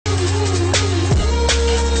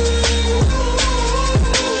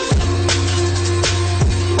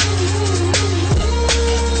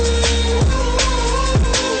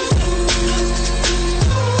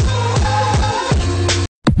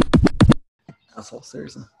asshole.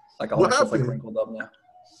 Seriously, like all What my shit's like happened? wrinkled up now.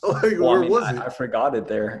 Like, Well, where I mean, was it? I forgot it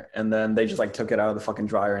there, and then they just like took it out of the fucking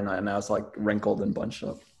dryer, and now it's like wrinkled and bunched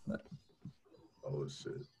up. Oh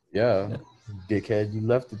shit. Yeah, dickhead, you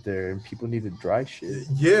left it there, and people need to dry shit.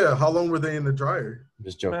 Yeah. How long were they in the dryer? I'm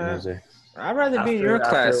just joking, Jose. I'd rather be in After- your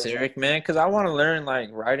class, after- Eric, man, because I want to learn like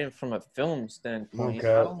writing from a film standpoint. Okay.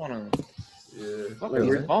 I don't want to Yeah. fuck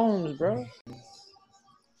Really? these phones, bro.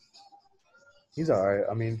 He's all right.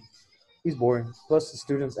 I mean, he's boring. Plus, the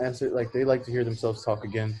students answer like they like to hear themselves talk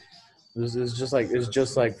again. It's just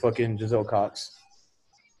like fucking Giselle Cox.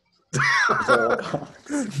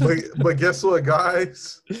 But guess what,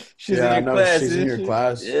 guys? She's Yeah, I in your know, class. she's in isn't your she?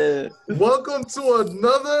 class. Yeah. Welcome to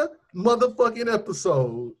another motherfucking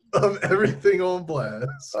episode of Everything on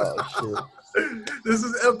Blast. Oh shit. This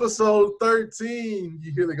is episode 13.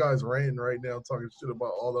 You hear the guys ranting right now, talking shit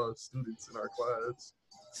about all our students in our class.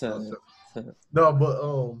 So, No, but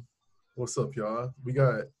what's up, y'all? We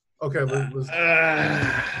got let's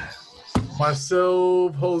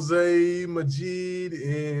myself, Jose, Majid,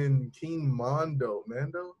 and King Mando.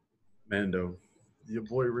 Your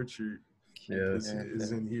boy Richard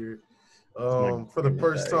is in here for the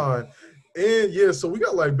first time. And yeah, so we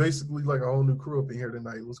got like basically like a whole new crew up in here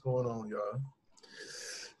tonight. What's going on, y'all?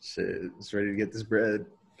 Shit, it's ready to get this bread.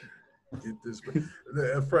 Get this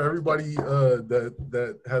for everybody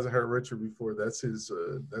that hasn't heard Richard before. That's his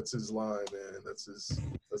line, man. That's his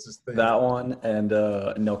thing. That one and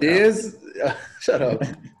no cap. Yes. Shut up.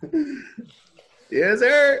 Yes,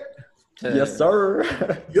 sir. Yes,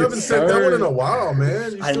 sir. You haven't said that one in a while,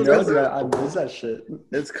 man. You I still know got that? that. I miss that shit.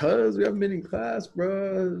 It's cause we haven't been in class,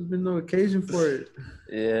 bro. There's been no occasion for it.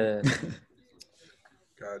 yeah.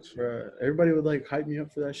 Gotcha. Bro, everybody would like hype me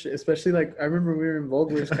up for that shit. Especially like I remember we were in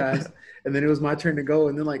Vogler's class, and then it was my turn to go,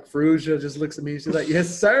 and then like Ferrugia just looks at me, she's like, "Yes,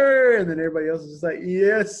 sir," and then everybody else is just like,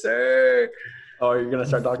 "Yes, sir." Oh, you're gonna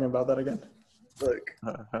start talking about that again? Look.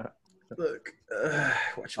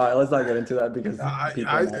 Watch All right, let's not get into that because I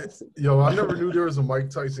never knew there was a Mike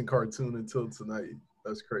Tyson cartoon until tonight.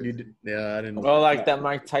 That's crazy. you did, yeah, I didn't. Oh, like that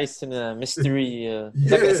Mike Tyson mystery. Yeah.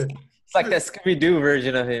 It's like that Scooby-Doo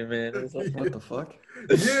version of him, man. It's like, what the fuck?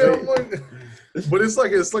 Yeah, I'm like, but it's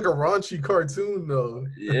like a raunchy cartoon though.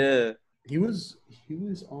 yeah. He was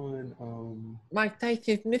on Mike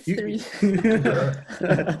Tyson's mystery.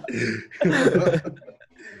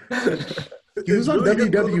 He was on Really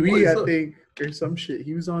good WWE, I voice, think, or some shit.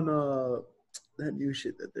 He was on that new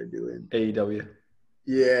shit that they're doing. AEW.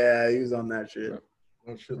 Yeah, he was on that shit.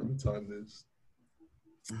 Oh shit, let me time this.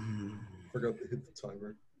 Forgot to hit the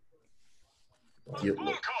timer. Yep.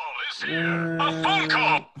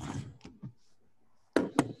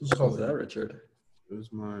 Who's How's calling that, Richard? It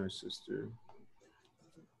was my sister.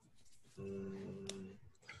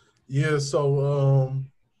 Yeah, so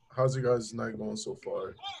how's your guys' night going so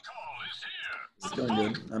far? It's doing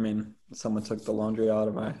good. I mean, someone took the laundry out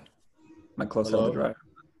of my clothes out of the dryer.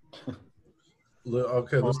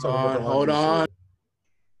 Okay, let's talk about the laundry. Hold on. Story.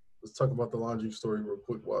 Let's talk about the laundry story real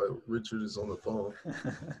quick while Richard is on the phone.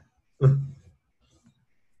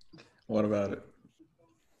 What about it?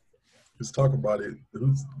 Let's talk about it.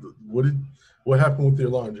 What happened with your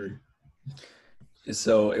laundry?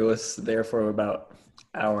 So it was there for about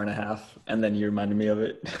an hour and a half, and then you reminded me of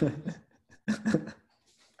it.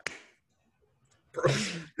 Bro,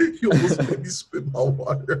 you almost made me spit my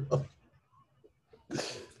water out.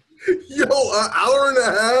 Yo, an hour and a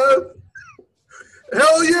half?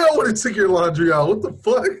 Hell yeah, I would have took your laundry out. What the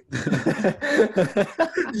fuck?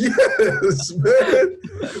 Yes, man.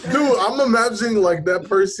 Dude, I'm imagining like that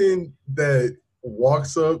person that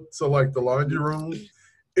walks up to like the laundry room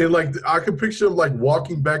and like I could picture them like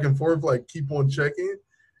walking back and forth, like keep on checking.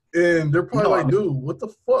 And they're probably like, dude, what the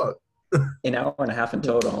fuck? An hour and a half in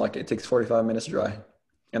total. Like it takes 45 minutes to dry.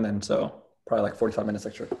 And then so probably like 45 minutes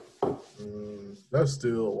extra. That's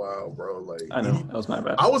still wild, bro. Like I know. That was my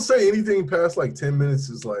bad. I would say anything past like 10 minutes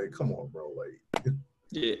is like, come on, bro. Like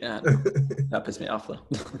Yeah. That pissed me off though.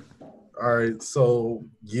 All right, so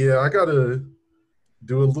yeah, I gotta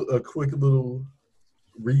do a quick little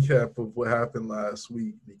recap of what happened last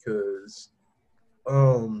week because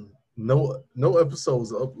no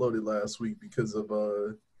episodes uploaded last week because of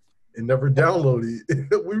it never downloaded.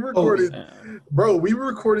 We recorded, bro. We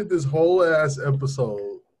recorded this whole ass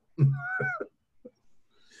episode, and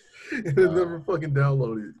it never fucking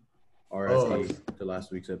downloaded. R.I.P. to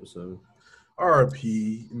last week's episode.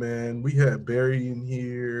 R.I.P. Man, we had Barry in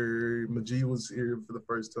here. Majid was here for the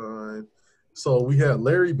first time, so we had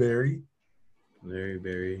Larry Barry.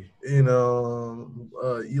 And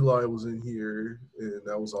Eli was in here, and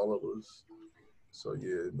that was all of us. So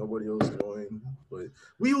yeah, nobody else joined. But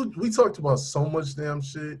we talked about so much damn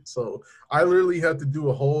shit. So I literally had to do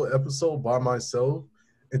a whole episode by myself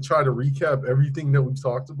and try to recap everything that we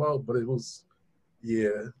talked about. But it wasn't.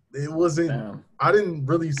 Damn. I didn't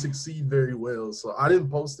really succeed very well. So I didn't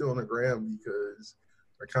post it on the gram because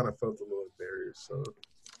I kind of felt a little embarrassed. So,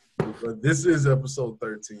 but this is episode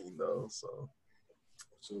 13 though. So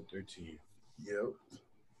Episode 13. yep. Oh,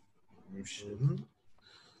 shit. Mhm.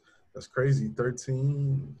 That's crazy.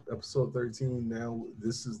 13, episode 13. Now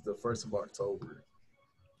this is the 1st of October.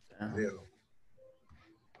 Damn. Yeah.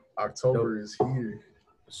 October is here.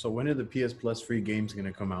 So when are the PS Plus free games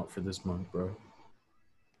gonna come out for this month, bro?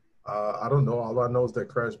 I don't know. All I know is that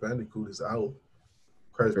Crash Bandicoot is out.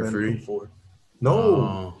 Crash For Bandicoot free? 4.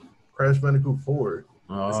 No, Crash Bandicoot 4 is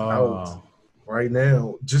out right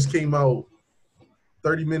now. Just came out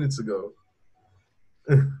 30 minutes ago.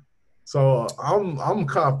 So I'm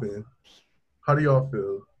copping. How do y'all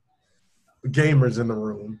feel? Gamers in the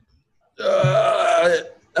room. I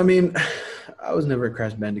mean, I was never a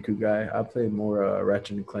Crash Bandicoot guy. I played more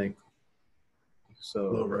Ratchet and Clank.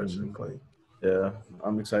 So Love Ratchet and Clank. yeah,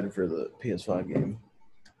 I'm excited for the PS5 game.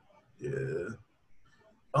 Yeah.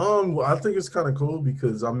 Well, I think it's kind of cool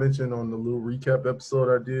because I mentioned on the little recap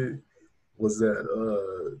episode I did was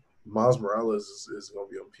that Miles Morales is going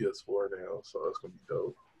to be on PS4 now, so that's going to be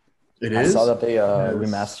dope. It I is. saw that they Yes.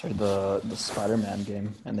 remastered the Spider-Man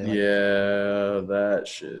game, and they Yeah, that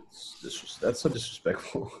shit. That's so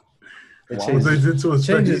disrespectful. They Why? What changed, they did to his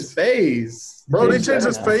changed face. his face. Bro, they He's changed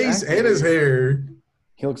his better now. face and his hair.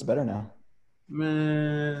 he looks better now.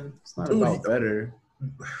 Man, it's not Dude, about better.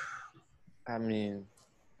 I mean,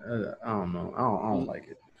 I don't know. I don't like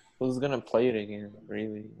it. who's gonna play it again?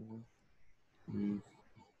 Really? Mm.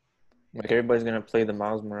 Like everybody's gonna play the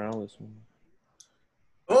Miles Morales one.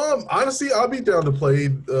 Honestly, I'll be down to play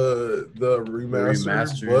the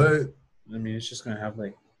remaster, I mean, it's just gonna have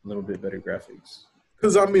like a little bit better graphics. but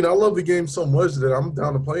because I mean, I love the game so much that I'm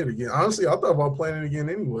down to play it again. Honestly, I thought about playing it again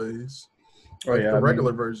anyways. Oh, Like yeah, I the mean-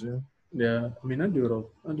 regular version. Yeah, I mean, I do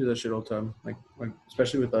that shit all the time. Like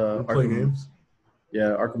especially with You play Arkham. games.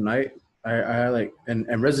 Yeah, Arkham Knight. I like and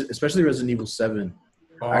especially Resident Evil 7.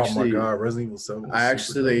 Oh Actually, my god, Resident Evil 7. was I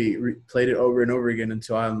super actually played it over and over again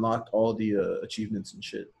until I unlocked all the achievements and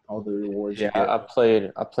shit, all the rewards. you Yeah, get. I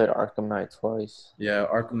played Arkham Knight twice. Yeah,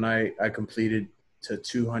 Arkham Knight I completed to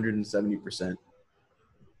 270%.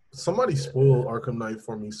 Somebody spoiled Arkham Knight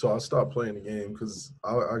for me, so I stopped playing the game because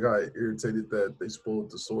I got irritated that they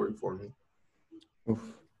spoiled the story for me. Oof.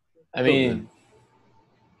 I mean,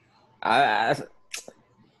 I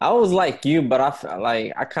was like you, but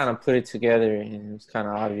I kind of put it together and it was kind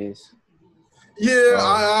of obvious.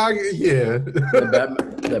 Yeah, yeah.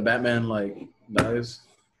 The Batman like dies.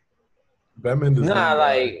 Batman does not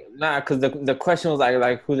die. Because the question was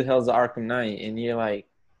like who the hell's the Arkham Knight, and you're like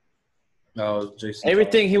Oh, Jason.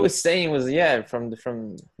 everything he was saying was from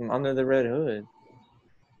under the Red Hood.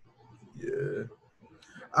 Yeah.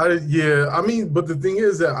 I mean, but the thing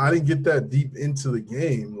is that I didn't get that deep into the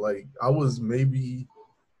game. Like I was maybe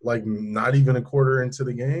like not even a quarter into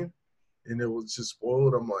the game and it was just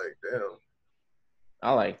spoiled. I'm like, damn.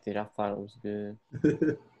 I liked it. I thought it was good.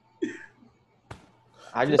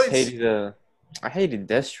 I just Wait. I hated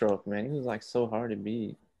Deathstroke, man. He was like so hard to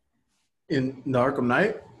beat. In the Arkham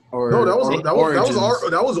Knight? Or No, that Origins?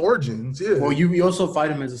 was Origins, yeah. Well, you also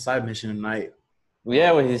fight him as a side mission at night.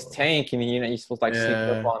 Yeah, with his tank, and you're supposed to like sneak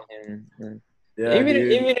Yeah. up on him. And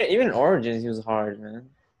Yeah, even Origins, he was hard, man.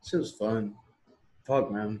 Shit was fun.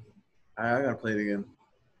 Fuck, man. I gotta play it again.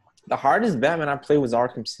 The hardest Batman I played was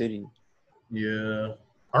Arkham City. Yeah.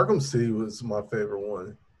 Arkham City was my favorite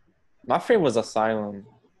one. My favorite was Asylum.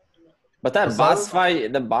 But that boss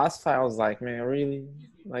fight, I was like, man, really?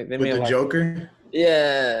 Like they With made the like, Joker?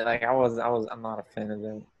 yeah, like I'm not a fan of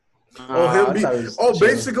that.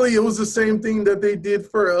 Basically it was the same thing that they did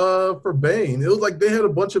for Bane. It was like they had a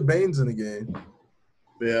bunch of Banes in the game.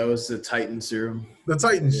 Yeah, it was the Titan serum. The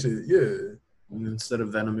Titan shit, yeah. And instead of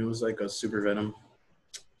Venom, it was like a super Venom.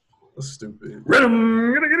 That's stupid.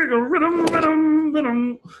 Venom! Gotta go,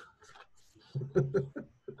 Venom!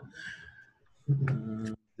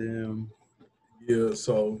 Damn. Yeah,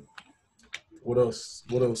 so what else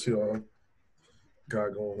y'all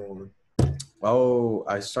got going on? Oh,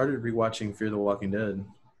 I started rewatching Fear the Walking Dead.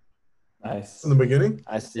 Nice. In the beginning?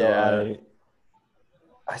 I stopped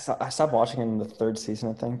watching in the third season,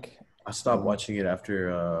 I think. I stopped watching it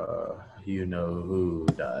after You Know Who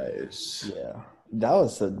dies. Yeah, that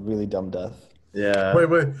was a really dumb death. Yeah.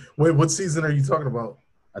 Wait, what season are you talking about?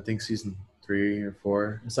 I think season 3 or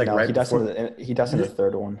 4. It's like No, right he dies before. in the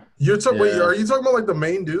third one. You're talking Yeah. are you talking about like the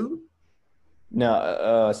main dude?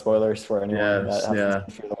 No, spoilers for anyone Yes, that yeah.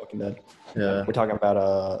 hasn't seen Fear the Walking Dead. Yeah. We're talking about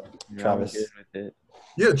Yeah, I'm Travis. good with it.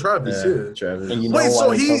 Yeah, Travis. Yeah. Travis. And you know Wait, why so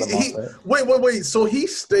they he killed him off, right? wait. So he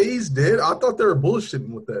stays dead? I thought they were bullshitting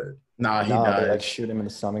with that. Nah, he No, died. they like shoot him in the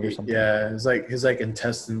stomach or something. Yeah, it's like his like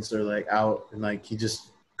intestines are like out, and like he just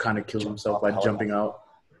kind of killed Jumped himself off by the jumping out.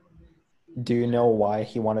 Do you know why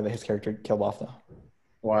he wanted his character killed off though?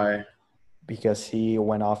 Why? Because he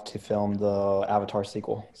went off to film the Avatar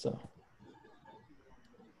sequel. So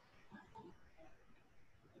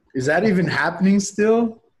Is that even happening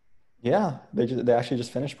still? yeah, they actually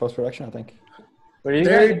just finished post production, I think. But you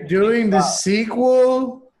They're guys, doing the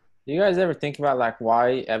sequel. you guys ever think about like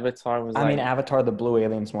why Avatar was I like? mean, Avatar, the Blue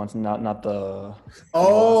Aliens ones, not the.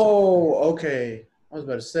 Oh, okay. I was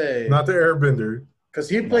about to say Not the Airbender. because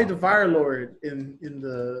he played the Fire Lord in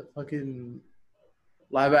the fucking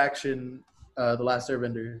live action, The Last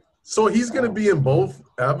Airbender. So he's gonna be in both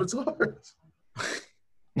Avatars.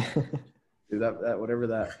 Dude, that whatever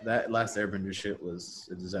that Last Airbender shit was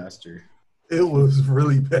a disaster. It was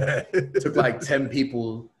really bad. It took like 10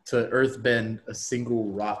 people to earthbend a single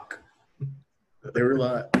rock. They were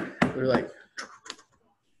like,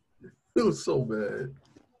 it was so bad.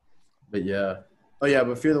 but yeah. Oh yeah,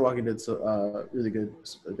 but Fear the Walking Dead, so really good.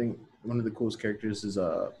 I think one of the coolest characters is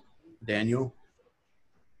Daniel,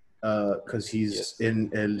 because he's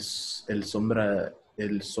in el sombra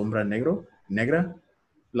negra,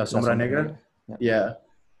 la sombra negra. Yeah.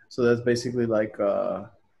 So that's basically like I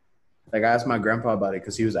asked my grandpa about it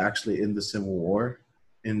because he was actually in the Civil War,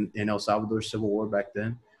 in El Salvador Civil War back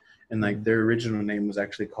then, and like their original name was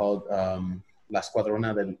actually called La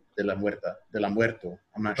Escuadrona de la Muerto.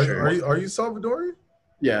 I'm not sure. Are you Salvadorian?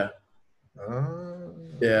 Yeah, Ah.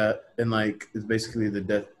 yeah, and like it's basically the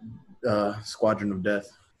death squadron of death.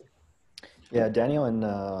 Yeah, Daniel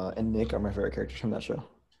and Nick are my favorite characters from that show.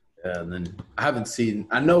 Yeah, and then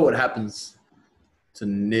I know what happens to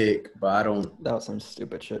Nick, but I don't. That was some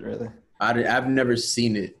stupid shit, really. I've never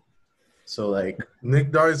seen it, so like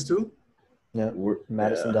Nick dies too. Yeah,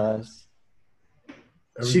 Madison dies.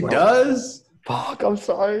 She Everybody- does. Fuck, I'm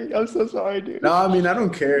sorry. I'm so sorry, dude. No, I mean I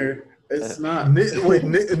don't care. It's not.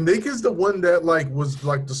 Nick is the one that like was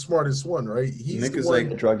like the smartest one, right? He's Nick the is one, like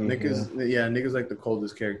The druggie, Nick is like the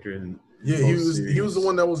coldest character in. yeah. both He was series. the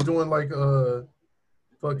one that was doing like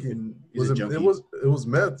fucking He's a it junkie. was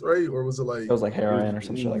meth, right? Or was it like It was like heroin or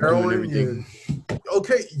some shit like that. Doing heroin? everything. Yeah.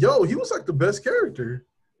 Okay, yo, he was like the best character.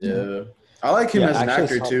 Yeah, I like him Yeah, as an actually,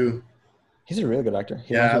 actor some- too. He's a really good actor.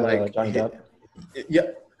 He Yeah, went to, like Johnny Depp. Yeah.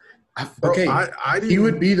 Bro, Okay, I didn't, he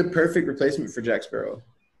would be the perfect replacement for Jack Sparrow.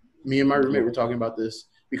 Me and my roommate were talking about this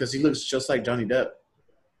because he looks just like Johnny Depp.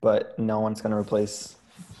 But no one's gonna replace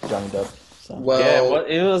Johnny Depp. So. Well, yeah, what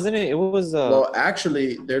it wasn't it? It was. well,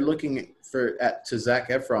 actually, they're looking to Zac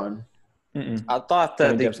Efron. Mm-mm. I thought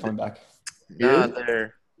Johnny that Depp's coming back. nah, Really?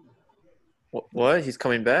 they're. What? He's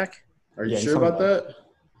coming back? Are you Yeah, he's sure coming about that?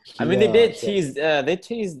 I mean, they did yeah. tease. They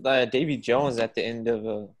teased Davy Jones at the end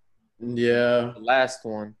of Yeah. the last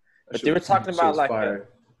one. That But shit they were was- talking shit about was like fire.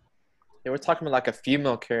 they were talking about like a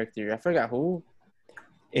female character. I forgot who.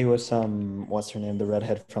 It was what's her name? The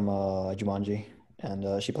redhead from Jumanji,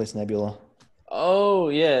 and she plays Nebula. Oh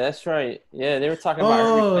yeah, that's right. Yeah, they were talking about her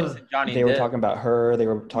Oh, replacing Johnny. They were Depp. talking about her. They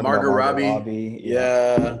were talking Margot about Margot Robbie. Robbie.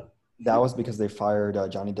 Yeah. That was because they fired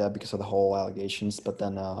Johnny Depp because of the whole allegations. But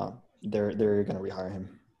then they're gonna rehire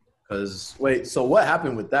him. Because wait, so what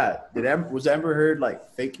happened with that? Was Amber Heard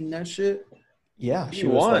like faking that shit? Yeah, He she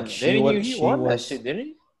was won. like she Didn't was, you? she He won that was- shit, didn't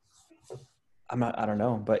he? I don't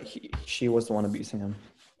know, but she was the one abusing him.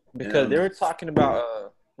 Because Yeah. they were talking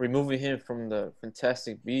about removing him from the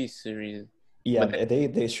Fantastic Beasts series. Yeah, But-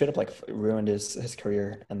 they straight up like ruined his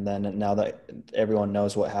career, and then now that everyone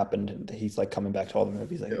knows what happened, he's like coming back to all the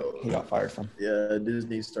movies that he got fired from. Yeah,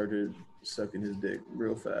 Disney started sucking his dick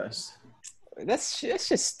real fast. That's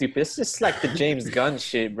just stupid. It's just like the James Gunn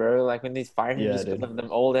shit, bro. Like when they fired him Yeah, just dude. because of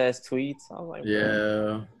them old ass tweets. I was like, bro.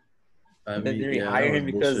 Yeah. I And then mean, they yeah, rehired that him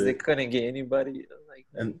was because they bullshit. couldn't get anybody. Like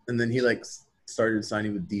and then he like started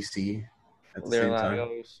signing with DC at the they're same like, time.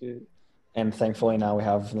 oh shit. And thankfully now we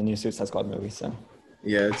have the new Suicide Squad movie. So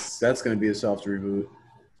Yeah, that's gonna be a soft reboot.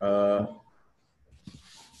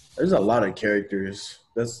 There's a lot of characters.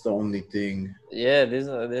 That's the only thing. Yeah, there's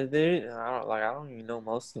I don't even know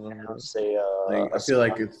most of them. bro. say Like, I feel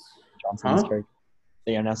like it's John Cena's Huh? character.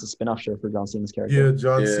 They announced a spin-off show for John Cena's character. Yeah,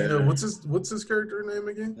 John Yeah. Cena. What's his character name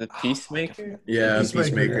again? The Peacemaker. yeah,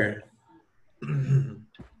 Peacemaker. Peacemaker.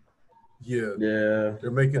 Yeah, Yeah,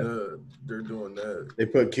 they're doing that. they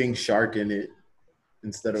put King Shark in it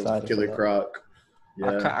instead of Excited for Killer that. Croc.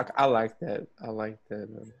 Yeah, I like that. I like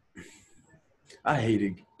that. I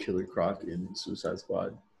hated Killer Croc in Suicide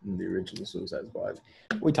Squad, in the original Suicide Squad.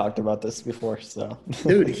 We talked about this before, so.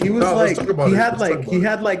 Dude, he was No, let's like talk about he it. had Let's talk like about he it.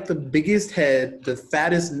 had like the biggest head, the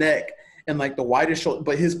fattest neck, and like the widest shoulder,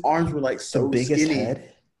 but his arms were like The so biggest skinny.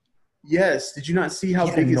 head. Yes. Did you not see how He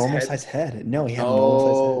had a big his normal head? size head. No, he had a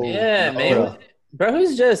normal size head. Yeah, no. man. Bro,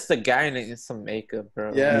 he's just a guy in some makeup,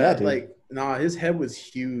 bro. Yeah, Yeah, dude. like his head was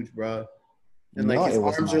huge, bro. And like No, his it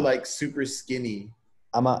was arms are not. like super skinny.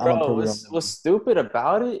 I'm a Bro, prove it what's stupid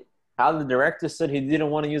about it? How the director said he didn't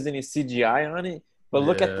want to use any CGI on it, but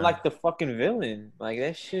look at Yeah. like the fucking villain, like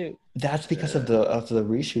that shit. That's because of the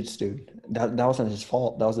reshoots, dude. That wasn't his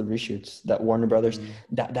fault. That was the reshoots. That Warner Brothers.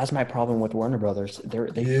 That's my problem with Warner Brothers. They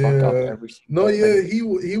fuck up every single No, yeah,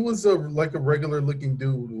 thing. he was like a regular looking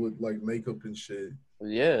dude with like makeup and shit.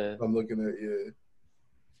 Yeah, I'm looking at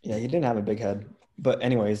Yeah, he didn't have a big head. But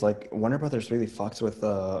anyways, like Warner Brothers really fucks with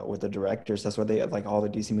the directors. That's why they like all the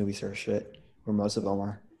DC movies are shit, or most of them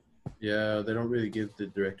are. Yeah, they don't really give the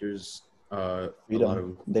directors a lot of.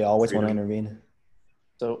 Freedom. They always want to freedom. intervene.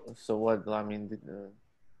 So what? I mean,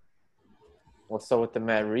 what's up with the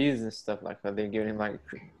Matt Reeves and stuff? Like, are they giving him like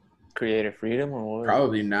creative freedom or what?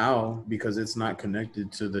 Probably now because it's not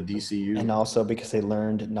connected to the DCU. And also because they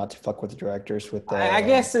learned not to fuck with the directors with the. I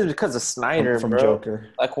guess it's because of Snyder, from bro. Joker.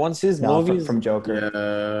 Like once his No, movies, from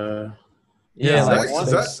Joker. Yeah. yeah, like Zack,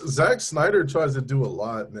 once, Zack Snyder tries to do a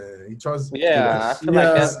lot, man. He tries. yeah, I feel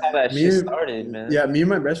like that's how that shit started, man. Yeah, me and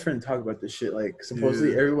my best friend talk about this shit. Like,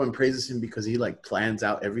 supposedly Yeah. everyone praises him because he like plans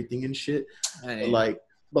out everything and shit. Hey.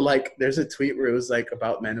 But like, there's a tweet where it was like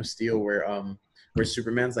about Man of Steel, where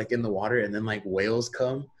Superman's like in the water and then like whales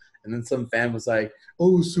come, and then some fan was like,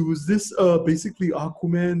 "Oh, so is this basically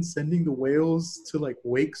Aquaman sending the whales to like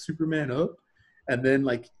wake Superman up?" And then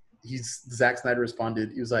like Zack Snyder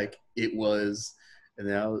responded, he was like, "It was," and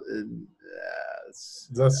then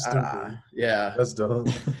That's stupid. Yeah. That's dumb.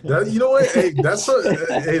 That, you know what? Hey,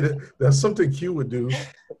 that's something Q would do.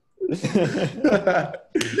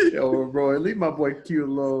 Yo, bro, leave my boy Q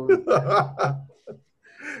alone.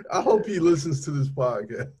 I hope he listens to this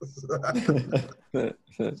podcast.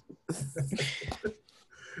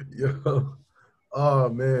 Yo, oh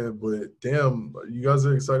man, but damn, you guys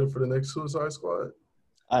are excited for the next Suicide Squad?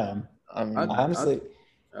 I am. I Honestly,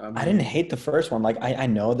 I didn't hate the first one. Like I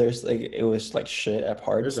know there's like it was like shit at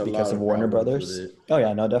parts There's a because lot of of Warner problems Brothers. with it. Oh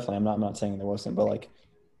yeah, no, definitely. I'm not saying there wasn't, but like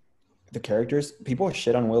the characters, people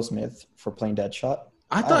shit on Will Smith for playing Deadshot.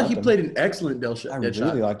 I thought liked he him. played an excellent Deadshot. I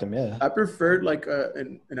really liked him. Yeah, I preferred like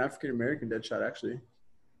an African American Deadshot actually.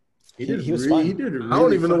 He was fine. He did I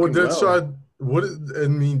don't even know what fucking well. Deadshot. What I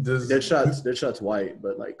mean, does Deadshot's white,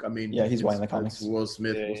 but like I mean, Yeah, he's white in the it's comics. Will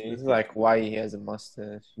Smith. Yeah, Will he's Smith, like why he has a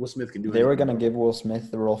mustache. Will Smith can do. they were anything, gonna bro. give Will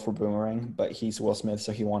Smith the role for Boomerang, but he's Will Smith,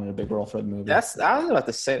 so he wanted a big role for the movie. I was about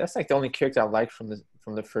to say that's like the only character I liked from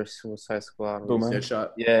the first Suicide Squad. Boomerang. Deadshot.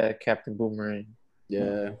 Yeah, Captain Boomerang.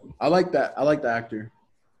 Yeah, I like that. I like the actor.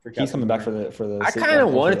 He's coming back for the. I sequel, kind of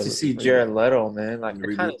for wanted the- to see for the- Jared Leto, man. Like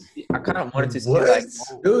The I kind of wanted to see What? like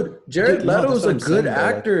Dude, Jared Dude, no, Leto's that's what a I'm good saying, though,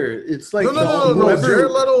 like- actor. It's like no. Jared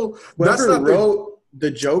Leto. That's whoever not the. wrote the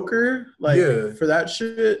Joker, like Yeah. for that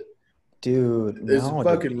shit, Dude, is no, a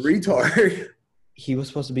fucking dude. retard. He was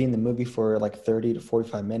supposed to be in the movie for like 30 to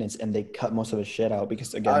 45 minutes, and they cut most of his shit out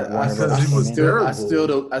because again, I Warner because Brothers he was came in.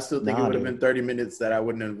 terrible. I still think Nah, it would have dude. been 30 minutes that I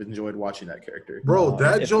wouldn't have enjoyed watching that character. Bro, No,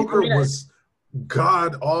 that if Joker you- was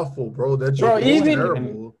god awful, bro. That Bro, Joker was even-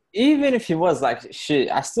 terrible. even if he was like shit,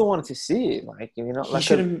 I still wanted to see it. Like you know, He like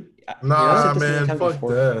should have. Nah, I've said this many man, times fuck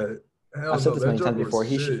before. that. Hell I've said no, this that many times Joker was before.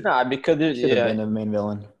 He shit. should nah, because have been yeah, the main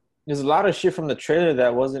villain. there's a lot of shit from the trailer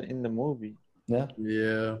that wasn't in the movie. Yeah,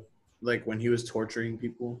 Yeah, like when he was torturing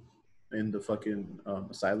people in the fucking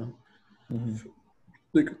asylum. Mhm.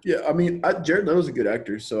 Like, yeah, I mean, Jared Leto's a good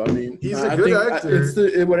actor, so I mean, He's a I good think actor, It's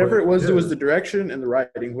whatever but, it was. yeah. It was the direction and the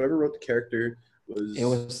writing. Whoever wrote the character It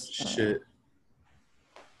was- shit.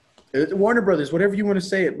 Warner Brothers, whatever you want to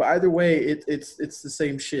say it, but either way, it's the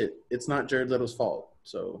same shit. It's not Jared Leto's fault.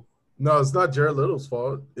 So No, it's not Jared Leto's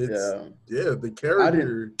fault. It's yeah, the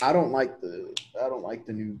character. I don't like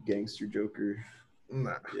the new gangster Joker.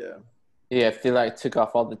 Nah. Yeah, Yeah, if they like took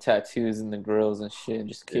off all the tattoos and the grills and shit, and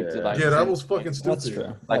just kept it like Yeah, that was fucking stupid. that's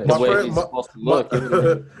true. like My the way friend- he's my- supposed to look. It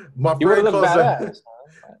would've My He would friend have looked calls badass. that.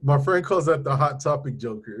 My friend calls that the hot topic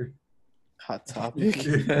Joker. Hot topic.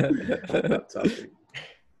 That topic.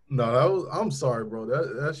 No, that was. I'm sorry, bro.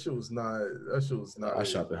 That shit was not. That shit was not. I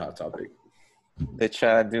shot the hot topic. They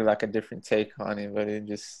try to do like a different take on it, but it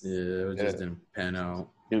just Yeah, it just didn't pan out.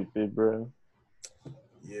 stupid, bro.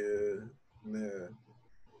 Yeah, man.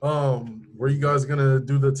 Were you guys gonna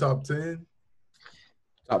do the top 10?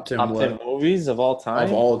 Top 10 Top 10 what? movies of all time.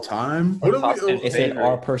 Of all time? What Top do we? 10 Is it favorite.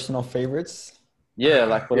 our personal favorites? Yeah,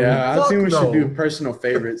 like what do Yeah, I Fuck think we should do no. personal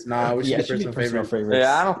favorites. Nah, we should Yeah, do it should be personal personal favorites. we? favorites.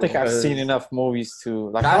 Yeah, I don't think I've Because- seen enough movies to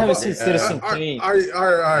like. I How haven't about- seen Yeah. Citizen All Kane. right. I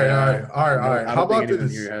How don't think about anyone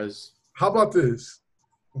this? here has. How about this?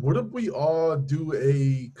 What if we all do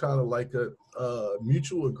a kind of like a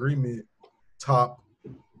mutual agreement top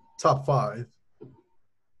 5?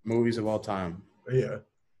 Movies of all time. Yeah.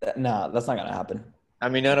 Nah, that's not gonna happen. I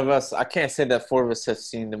mean, none of us. I can't say that 4 of us have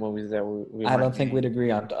seen the movies that we I might don't think name. we'd agree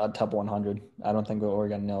on top 100. I don't think we're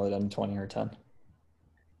gonna nail it on 20 or 10.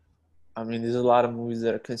 I mean, there's a lot of movies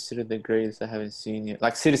that are considered the greatest I haven't seen yet.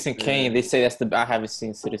 Like Citizen Yeah. Kane, they say that's the. I haven't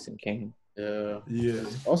seen Citizen Kane. Yeah. Yeah.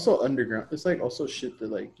 Also underground. It's like also shit that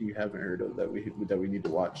like you haven't heard of that we need to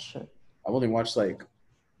watch. I've only watched like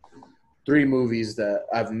 3 movies that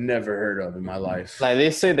I've never heard of in my life. Like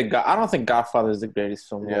they say, I don't think Godfather is the greatest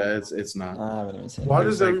film. Yeah, it's not. I haven't even seen Why it.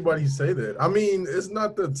 does like- everybody say that? I mean, it's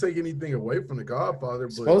not to take anything away from The Godfather,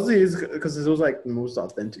 but Supposedly it's because it was like the most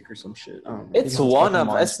authentic or some shit. I don't know. It's Because it's one fucking of.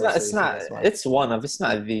 Martin It's not. It's Scorsese, not. that's why. It's one of. It's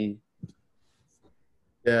not the.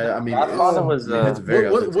 Yeah, I mean, Godfather it's, was, I mean, it's very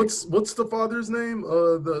authentic. what's the father's name?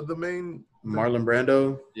 The main Marlon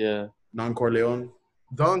Brando, Yeah. Don Corleone.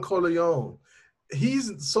 Don Corleone.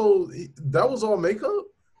 That was all makeup.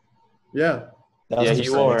 Yeah, That was Yeah, just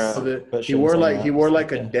he wore, like- of it. but He shit wore was on like that. he wore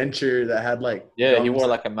like a Yeah. denture that had like Yeah, he gums wore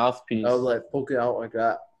like a mouthpiece. I was like poke it out like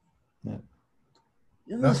that. Yeah.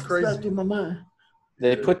 That's crazy. Through my mind.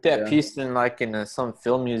 They put that Yeah. piece in like in some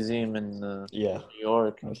film museum in New Yeah.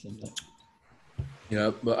 York. I was thinking that.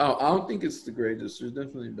 Yeah, but I don't think it's the greatest. There's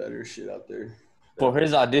definitely better shit out there. For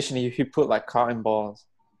his audition, he put like cotton balls.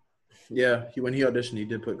 Yeah, when he auditioned, he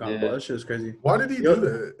did put Yeah. Gone. That shit was crazy. Why did he do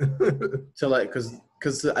that? So like,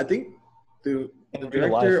 cause I think the In real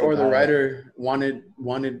director life, or the guy- writer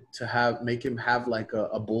wanted to make him have like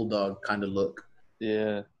a bulldog kind of look.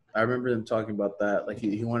 Yeah. I remember them talking about that. Like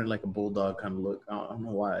he wanted like a bulldog kind of look. I don't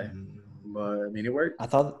know why, but I mean it worked. I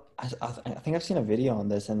thought I think I've seen a video on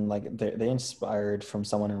this, and like they inspired from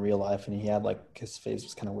someone in real life, and he had like his face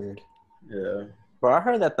was kind of weird. Yeah. Bro, I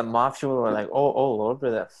heard that the mafia were like all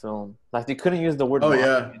over that film. Like they couldn't use the word. Oh, mafia.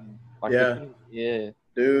 yeah. Like, Yeah. Yeah.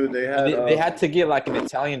 Dude, they had They had to get like an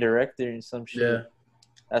Italian director and some shit. yeah.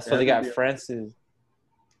 That's They why they had got to be- Francis.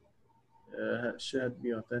 Yeah, shit had to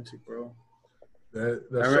be authentic, bro. That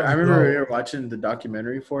I shows remember we no- were watching the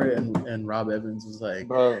documentary for it, and Rob Evans was like,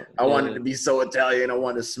 Bro, "I wanted to be so Italian. I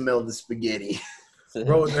wanted to smell the spaghetti."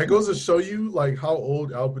 Bro, that goes to show you like how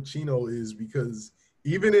old Al Pacino is, because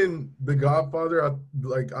even in The Godfather,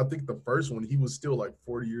 I think the first one, he was still like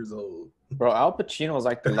 40 years old. Bro, Al Pacino was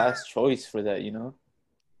like the last choice for that, you know?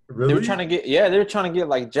 Really? They were trying to get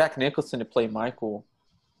like Jack Nicholson to play Michael.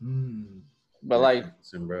 But like,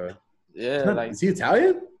 Listen, bro. yeah, like Is he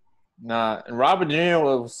Italian? nah. And Robert De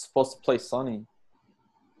Niro was supposed to play Sonny.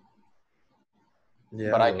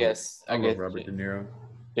 Yeah, But I guess I love Robert De Niro.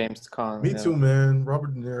 James Caan. Me yeah. too, man.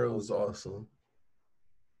 Robert De Niro is awesome.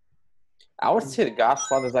 I would say The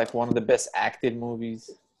Godfather is like one of the best acted movies.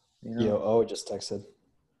 You know? Yo, oh, just texted.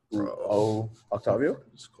 Bro. Oh, Octavio?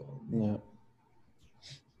 It's called- Yeah.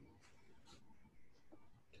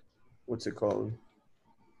 What's it called?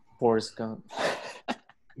 Forrest Gump.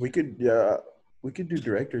 We could do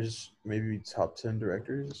directors, maybe top 10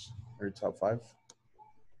 directors or top 5.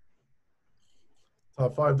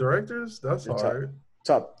 Top 5 directors? That's The top- hard.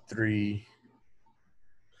 Top 3.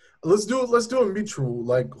 Let's do it mutual.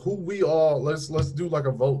 Like who we all let's do like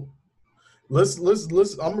a vote. Let's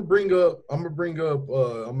I'm gonna bring up I'm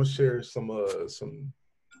gonna share some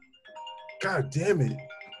God damn it.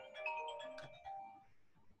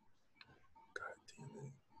 God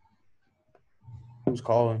damn Who's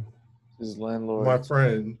calling? His it. landlord. My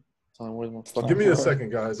friend. Son, where's my fucking Give me a phone? second,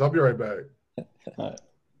 guys. I'll be right back. Alright.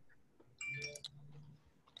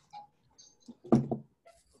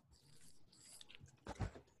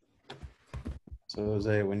 So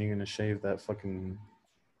Jose, when are you gonna shave that fucking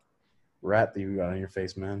rat that you got on your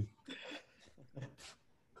face, man?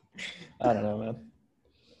 I don't know, man.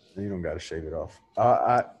 You don't gotta shave it off.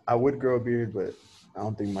 I would grow a beard, but I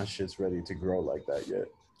don't think my shit's ready to grow like that yet.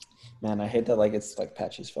 Man, I hate that like it's like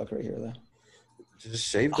patchy as fuck right here though. Just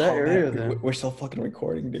shave that Oh, area man, then. we're still fucking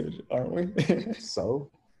recording, dude, aren't we?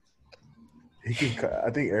 So he can cut.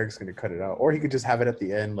 I think Eric's gonna cut it out, or he could just have it at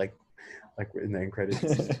the end, like in the end credits.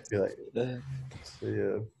 Be like, so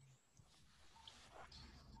yeah.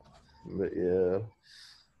 But yeah,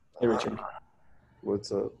 Hey, Richard,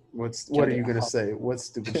 what's up? What I are get you a gonna hot- say? What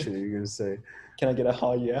stupid shit are you gonna say? can I get a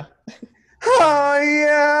oh yeah? Oh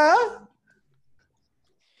yeah.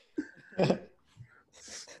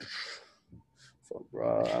 Fuck, bro.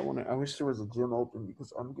 Bro, I wish there was a gym open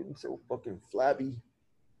because I'm getting so fucking flabby.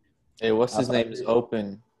 Hey, what's his I name thought- is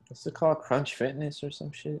open? What's it called? Crunch Fitness or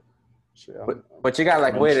some shit? Shit, But you got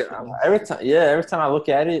like Crunch waiting Fitness. every time I look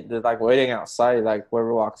at it, they're like waiting outside. Like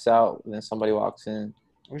whoever walks out, then somebody walks in.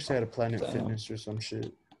 I wish I had a Planet Damn. Fitness or some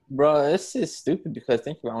shit. Bro, this is stupid because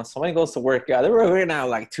think about it, when somebody goes to work out, they're waiting out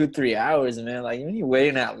like 2-3 hours, man. Like when you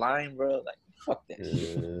waiting that line, bro, like fuck that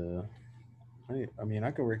shit. Yeah. I mean,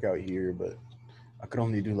 I could work out here, but I could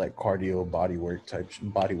only do like cardio, body weight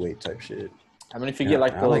type shit. I mean, if you Yeah, get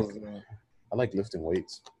like I those, I like lifting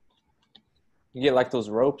weights. you get like those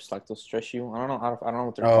ropes, like those stretch you. I don't know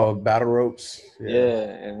what they're Oh, called. battle ropes. Yeah,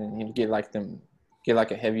 and then you get like them, get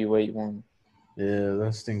like a heavyweight one. Yeah,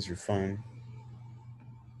 those things are fun.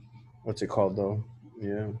 What's it called though?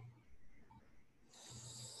 Yeah.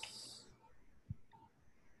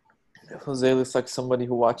 Jose looks like somebody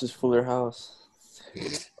who watches Fuller House.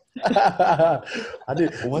 I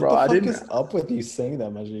did. What bro, the I fuck didn't. is up with you saying that,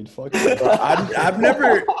 Majid? Fuck. Bro,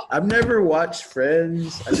 I've never watched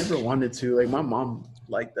Friends. I never wanted to. Like my mom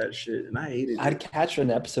liked that shit, and I hated I'd it. catch an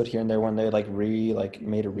episode here and there when they made a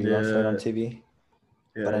rerun for it on TV.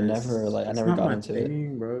 Yeah, but I it's- never it's got not my into it.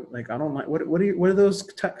 thing, bro. Like I don't like what are those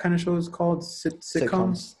kind of shows called?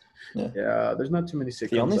 Sitcoms? Yeah, there's not too many sitcoms.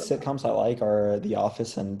 The only sitcoms I like are The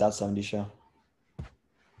Office and That 70s Show.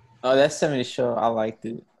 Oh, that 70 show, I liked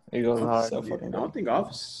it. It goes hard. So I fucking don't good. think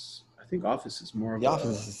Office. I think Office is more of The a,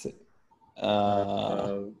 Office is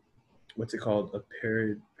what's it called? A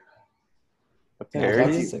parody. A Yeah,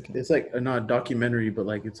 parody? that's sick. It's like not a documentary, but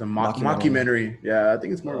like it's a Mockumentary. mockumentary. Yeah, I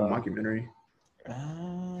think it's more of a mockumentary.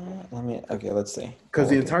 Let's see. Because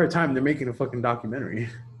the Okay. entire time they're making a fucking documentary.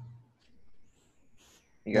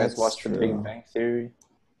 You guys That's watched The true. Big Bang Theory?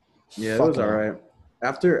 Yeah, it Fuck was yeah. alright.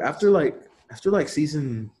 After like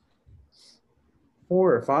season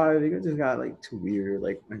 4 or 5, it just got like too weird,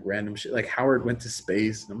 like random shit. Like Howard went to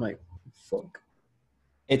space, and I'm like, fuck.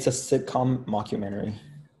 It's a sitcom mockumentary.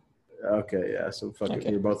 Okay, yeah. So fuck Okay.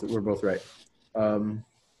 it. We're both right.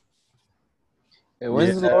 Hey,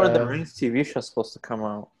 when's the Lord of the Yeah. Rings TV show supposed to come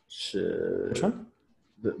out? Shit. Which one?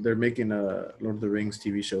 They're making a Lord of the Rings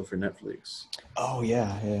TV show for Netflix. Oh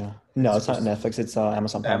yeah. No, it's not Netflix. It's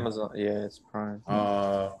Amazon Prime. Amazon. Yeah, it's Prime.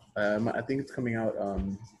 I think it's coming out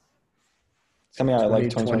It's coming out like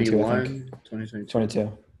 2022, I think. 2022.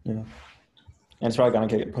 22. Yeah. And it's probably gonna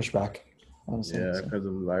get pushed back. Honestly. Yeah, so. because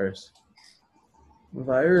of the virus. The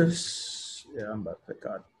virus. Yeah, I'm about to thank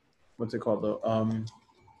God. What's it called though?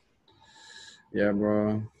 Yeah,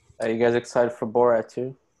 bro. Are you guys excited for Borat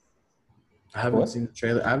too? I haven't What? seen the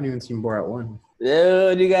trailer. I haven't even seen Borat 1.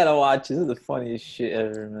 Dude, you gotta watch. This is the funniest shit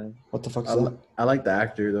ever, man. What the fuck is that? I like the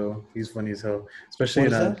actor though. He's funny as hell, especially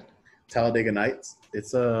What in is that? Talladega Nights.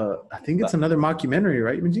 It's I think it's another mockumentary,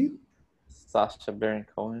 right, Majid? Sacha Baron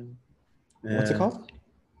Cohen. What's it called?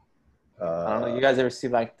 I don't know. You guys ever see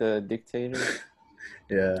like The Dictator?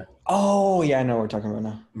 Yeah, Oh yeah, I know what we're talking about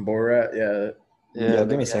now. Borat. Yeah. Yo,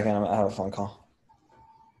 give me a second. I have a phone call.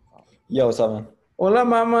 Yo, what's up, man? Hola,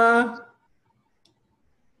 mama.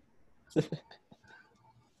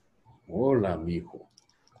 Hola, mijo.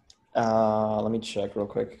 Let me check real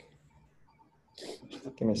quick.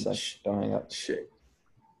 Give me a sec. Don't hang up. Check.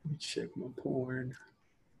 Let me check my porn.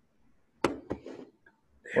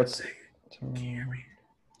 What's? Can you hear me?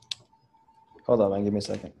 Hold on, man. Give me a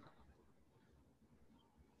second.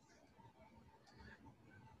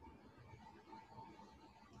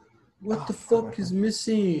 What the fuck is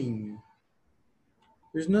missing?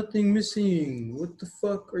 There's nothing missing. What the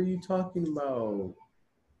fuck are you talking about?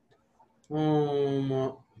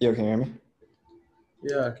 Yo, can you hear me?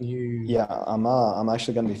 Yeah, I can hear you. Yeah, I'm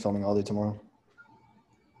actually gonna be filming all day tomorrow.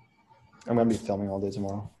 I'm gonna be filming all day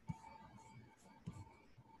tomorrow.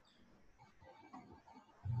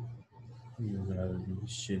 You gotta be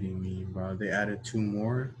shitting me, bro. They added 2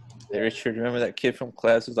 more. Hey, Richard, remember that kid from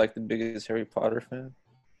class who's like the biggest Harry Potter fan?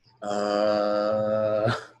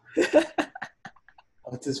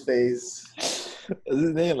 What's his face? Is his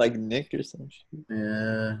name like Nick or some shit?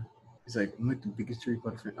 Yeah. He's like, I'm like the biggest Harry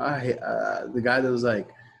Potter fan. I hate the guy that was like,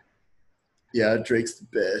 yeah, Drake's the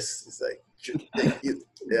best. He's like, thank you.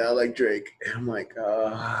 Yeah, I like Drake. And I'm like,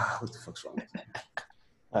 what the fuck's wrong with me?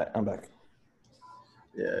 All right, I'm back.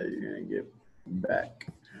 Yeah, you're gonna get back.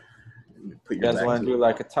 Put You your guys back want to to do the-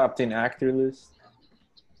 like a top 10 actor list?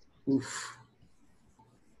 Oof.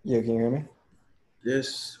 Yo, can you hear me?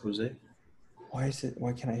 Yes, Jose. Why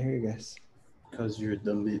can't I hear you guys? Because you're a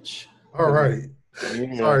dumb bitch. All right.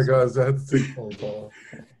 Sorry, guys. I had to take.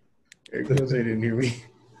 Jose didn't hear me.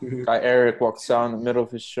 Guy Eric walks out in the middle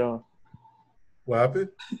of his show. What happened?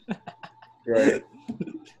 Right.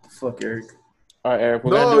 Fuck Eric. All right, Eric.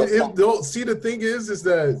 We're No, gonna do. don't see. The thing is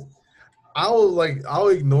that I'll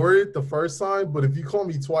ignore it the first time, but if you call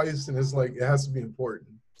me twice, and it's like it has to be important.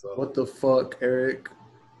 So What the fuck, Eric?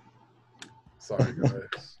 sorry,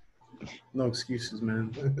 guys. No excuses,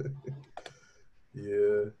 man. Yeah.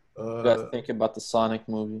 You guys think about the Sonic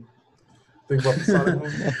movie. Think about the Sonic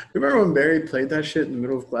movie. Remember when Barry played that shit in the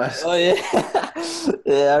middle of class? Oh yeah,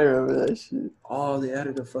 yeah, I remember that shit. Oh, they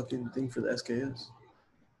added a fucking thing for the SKS.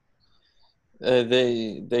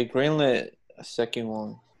 They greenlit a second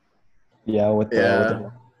one. Yeah, with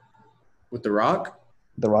With The Rock?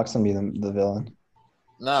 the Rock's gonna be the villain.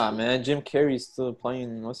 Nah, man, Jim Carrey's still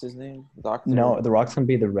playing. What's his name? Doctor. No, the Rock's gonna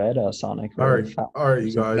be the red Sonic. All right,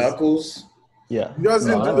 you guys. Knuckles? Yeah. You guys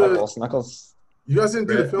didn't No, do the. Knuckles. Knuckles. You guys didn't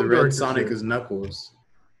do the The film red director Sonic shit. is Knuckles.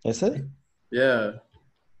 Is it? Yeah.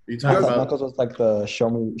 You I talking thought about Knuckles was like the show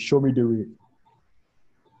me do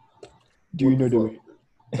it. Do you know do it?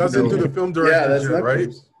 You guys didn't do the film director Yeah, that's shit, right?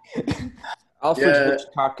 Knuckles. Alfred Yeah.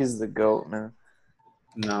 Hitchcock is the goat, man.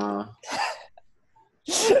 Nah.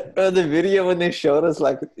 Bro, the video when they showed us,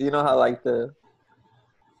 like, you know how like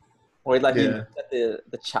where like he Yeah. looks at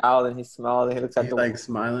the child and he smiles and he looks at He the like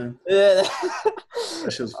smiling. yeah.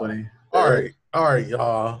 That shit was funny. All right,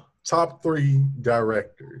 y'all. Top 3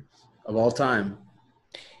 directors. Of all time.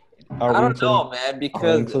 Are we I don't including- know, man,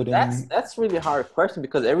 because including- that's really a hard question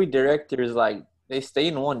because every director is like they stay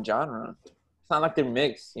in one genre. It's not like they're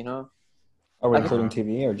mixed, you know. Are we Like- including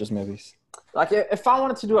TV or just movies? Like if I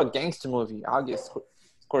wanted to do a gangster movie, I'll get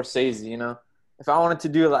Scorsese, you know. If I wanted to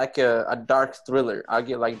do like a dark thriller, I'll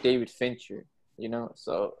get like David Fincher, you know.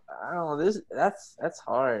 So I don't know. That's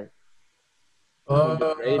hard.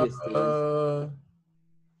 The greatest, dude.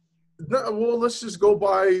 No, well, let's just go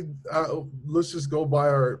by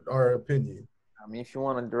our opinion. I mean, if you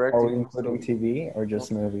want to direct, Are we including TV or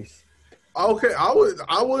just movies? Okay,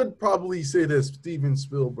 I would probably say that Steven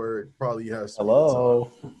Spielberg probably has. To be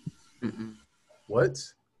Hello. the top. What?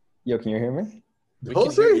 Yo, can you hear me? we can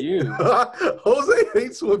Jose? hear you. Jose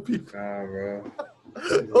hates when people. Nah, bro.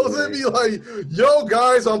 Jose be like, "Yo,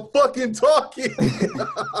 guys, I'm fucking talking."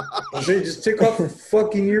 Jose, just take off your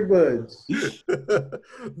fucking earbuds.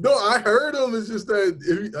 No, I heard him. It's just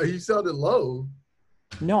that he sounded low.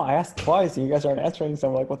 No, I asked twice and you guys aren't answering, so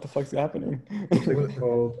I'm like, what the fuck's happening? What's it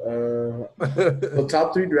called? The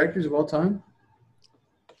top 3 directors of all time?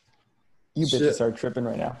 You Shit. bitches are tripping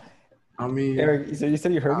right now. I mean, Eric, you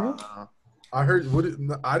said you heard me? I heard.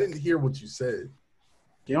 I didn't hear what you said.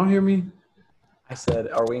 you don't hear me? I said,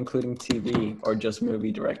 are we including TV or just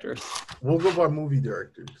movie directors? We'll go by movie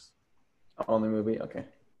directors. Only movie? Okay.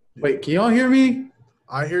 Wait, can y'all hear me?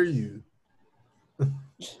 I hear you.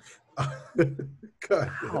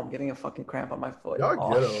 God, Ow, I'm getting a fucking cramp on my foot. Y'all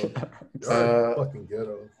Oh, ghetto. shit. y'all fucking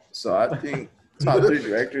ghetto. So I think top 3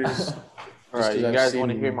 directors. All right, you I've guys seen-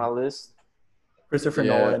 want to hear my list? Christopher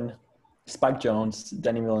Yeah. Nolan, Spike Jones,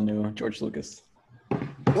 Denny Villeneuve, George Lucas.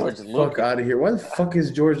 George Fuck Lucas. out of here. Why the fuck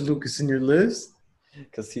is George Lucas in your list?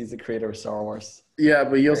 Because he's the creator of Star Wars. Yeah,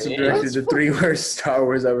 but he also Yeah, directed the 3 worst Star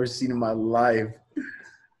Wars I've ever seen in my life.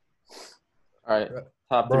 All right,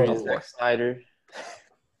 top Bro. 3 is Zack Snyder.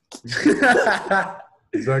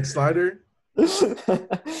 Zack Snyder.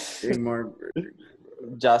 Ingmar.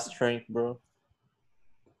 Josh Trank, bro.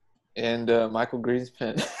 And Michael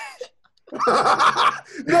Greenspan.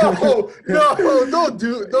 No, don't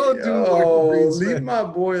do Michael Greenspan. Leave my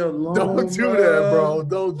boy alone. Don't do that, bro.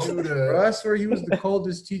 Don't do Bro, that. I swear he was the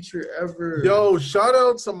coldest teacher ever. Yo, shout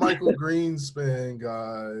out to Michael Greenspan,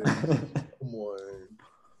 guys. Come on.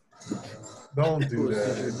 Don't do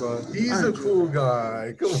that. He's a cool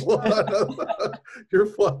guy. Come on. You're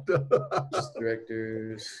fucked up. Just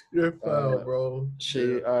directors. You're foul, bro.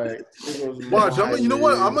 Shit. All right. Watch, you know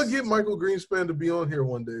what? I'm gonna get Michael Greenspan to be on here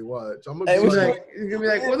one day. Watch. I'm gonna Hey, be He's like, like, he's gonna be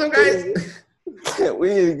like, "What's up, guys?" We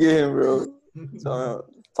need to get him, bro. So,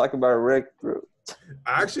 talk about Rick, bro.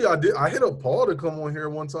 actually, I hit up Paul to come on here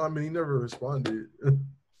one time and he never responded.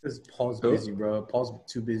 Because Paul's busy, bro. Paul's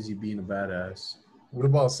too busy being a badass. What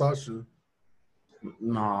about Sasha?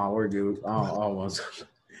 Nah, we're good. I don't want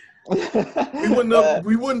to.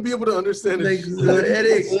 We wouldn't be able to understand Like it.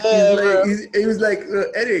 Eric, Yeah, bro. he was like,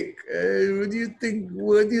 Eric, what do you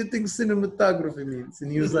think cinematography means?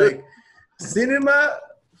 And he was like, cinema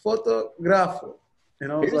photographer.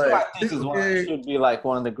 And I was Here's what I like, think is okay. should be like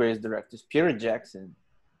one of the greatest directors, Peter Jackson.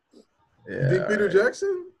 You think Peter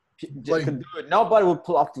Jackson? Like- Could do it. Nobody would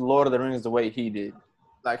pull off the Lord of the Rings the way he did.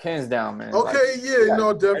 Like hands down, man. Okay, Like, yeah,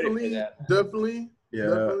 no, credit for definitely. Yeah,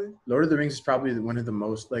 Definitely. Lord of the Rings is probably one of the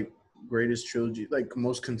most like greatest trilogy, like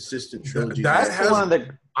most consistent trilogy. That that's has- one of the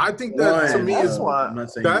I think that to me That's is why- I'm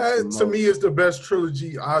not saying it's that the to most. me is the best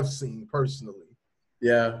trilogy I've seen personally.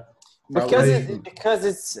 Yeah. Because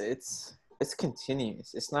it's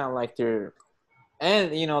continuous. It's not like they're,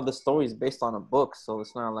 and the story is based on a book, so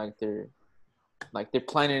it's not like they're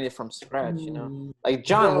planning it from scratch. Like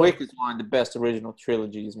John Wick is one of the best original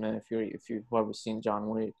trilogies, man. If you've ever seen John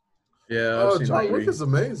Wick. Yeah, I've seen John all Wick three. is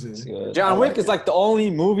amazing. John I Wick like is it. like the only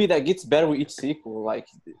movie that gets better with each sequel. Like,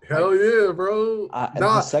 Hell yeah, bro.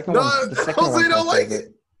 The second one's Jose don't my like favorite.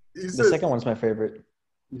 it. He The said, second one's my favorite.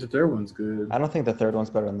 The third one's good. I don't think the third one's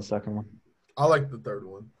better than the second one. I like the third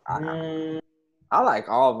one, I like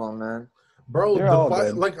all of them, man. bro. They're The all fight,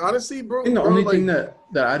 good. like honestly, bro. I think the bro, only like, thing that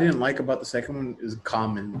I didn't like about the second one is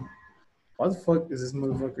Common. Why the fuck is this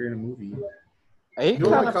motherfucker in a movie? He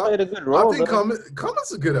don't kind like of played a good role. I think though.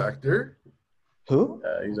 Common's a good actor. Who?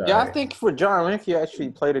 He's Yeah, alright. I think for John Wick, he actually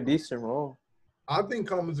played a decent role. I think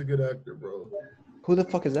Common's a good actor, bro. Who the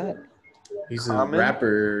fuck is that? He's a Common?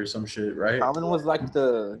 rapper or some shit, right? Common was like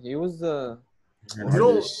An You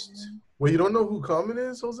don't- artist. Wait, you don't know who Common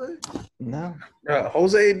is, Jose? No.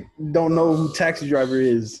 Jose don't know who Taxi Driver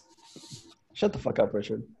is. Shut the fuck up,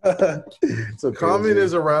 Richard. It's okay, Common Jose.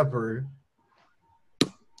 is a rapper.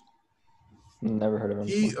 Never heard of him.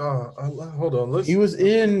 He hold on. Let's. He was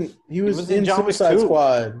in was in in John Wick Suicide 2.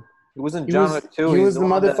 Squad. He was in He John was, Wick 2. he He's was the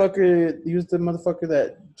one that- motherfucker. He was the motherfucker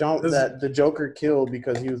that the Joker killed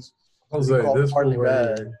because he was Jose, called this partly fool right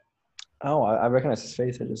bad. here. Oh, I recognize his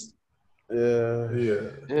face. I just Yeah.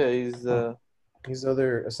 Yeah, he's He's the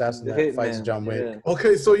other assassin the that fights hitman. John Wick. Yeah.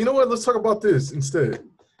 Okay, so you know what? Let's talk about this instead.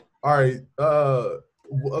 All right.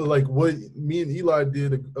 Like what me and Eli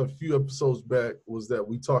did a few episodes back was that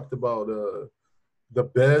we talked about the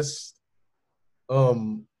best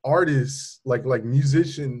artist, like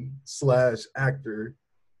musician / actor.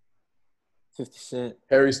 50 Cent.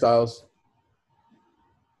 Harry Styles.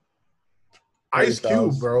 Harry Ice Cube,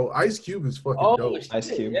 Styles. bro. Ice Cube is fucking Oh, dope. Ice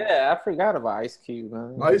Cube. Yeah, I forgot about Ice Cube,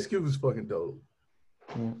 man. Ice Cube is fucking dope.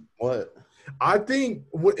 What? I think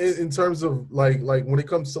in terms of like when it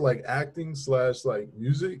comes to like acting / like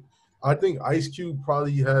music, I think Ice Cube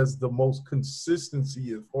probably has the most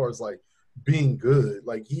consistency as far as like being good.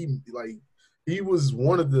 Like he was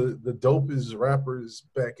one of the dopest rappers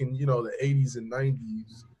back in the 80s and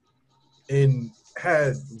 90s, and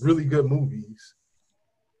had really good movies.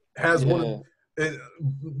 Has one of and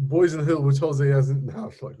Boys in the Hood, which Jose hasn't. Nah,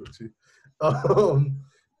 I'm fucking with you.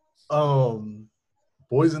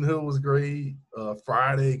 Boys in the Hood was great.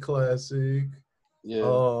 Friday classic. Yeah.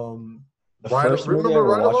 the first movie I remember ever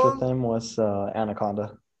Ride watched Along? with him was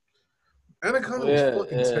Anaconda. Anaconda Yeah, was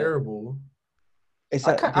fucking yeah. terrible. It's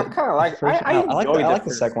I kind of like. first, I like enjoyed the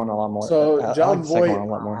first- second one a lot more. So, I John like the second Voight- one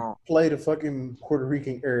a lot more. Played a fucking Puerto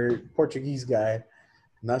Rican or Portuguese guy.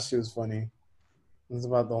 And that shit was funny. That's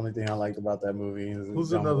about the only thing I liked about that movie. Is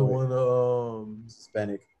Who's John another Voight. one?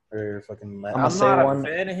 Hispanic or fucking Latin. I'm I'm gonna say not one- a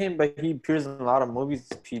fan of him, but he appears in a lot of movies.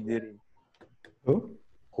 P Diddy. Who?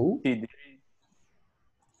 Who? P Diddy.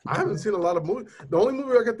 I haven't seen a lot of movies. The only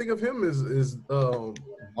movie I can think of him is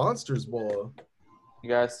Monsters Ball. You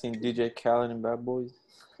guys seen DJ Khaled and Bad Boys?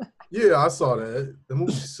 Yeah, I saw that. The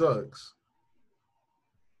movie sucks,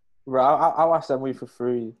 Bro, I watched that movie for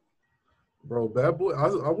free. bro. Bad Boy. I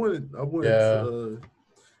went. Yeah.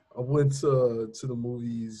 I went to the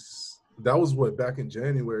movies. That was back in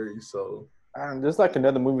January. So There's like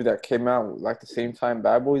another movie that came out like the same time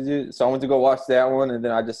Bad Boys did. So I went to go watch that one, and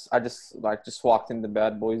then I just walked into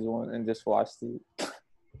Bad Boys one and just watched it.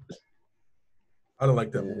 I don't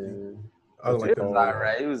like that movie. I don't like It that was movie.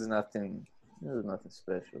 alright. It was nothing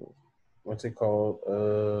special. What's it called?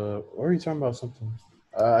 What are you talking about? Something.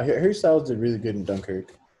 Harry Styles did really good in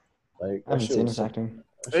Dunkirk. Like I haven't that shit seen was his acting.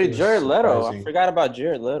 that Hey, shit was Jared Leto. I surprising. forgot about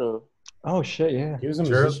Jared Leto. Oh shit, yeah. He was a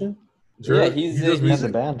Jared- musician. Jared, he's he does He has a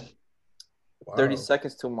music? band. Wow. 30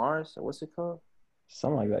 Seconds to Mars. What's it called?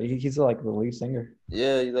 Something like that. He's like the lead singer.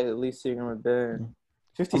 Yeah, he's like the lead singer of a band.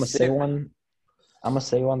 50 I'm gonna say Cent. one. I'm gonna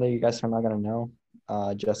say one that you guys are not gonna know.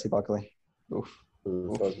 Jessie Buckley. Oof.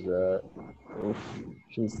 Who the fuck is that? Oof.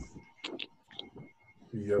 She's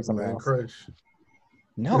Yeah, Something man, else. crush.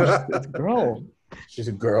 no, it's a girl. She's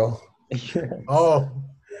a girl. Yeah. Oh,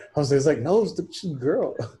 Jose's like, no, she's a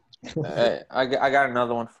girl. Hey, I got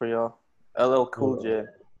another one for y'all. LL Cool J.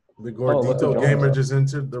 the look Gordito who gamer joined. just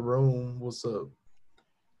entered the room. What's up?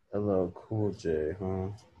 Hello, Cool J, huh?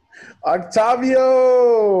 Octavio.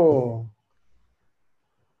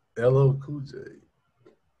 LL Cool J.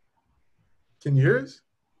 Can you hear us?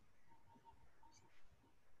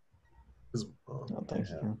 No, thanks.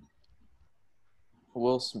 Yeah. Yeah.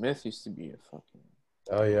 Will Smith used to be a fucking.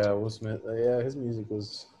 Oh yeah, Will Smith. Yeah, his music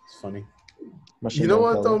was funny. Machine You know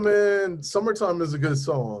Gun what though, Kelly. man? Summertime is a good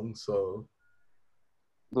song. So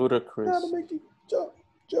Ludacris.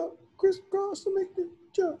 jump, crisscross to make the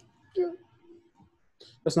jump.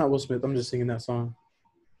 That's not Will Smith. I'm just singing that song.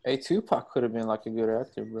 Hey, Tupac could have been like a good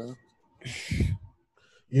actor, bro.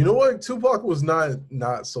 You know what? Tupac was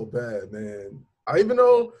not so bad, man. I even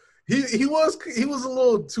know he was a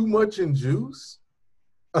little too much in Juice.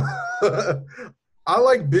 I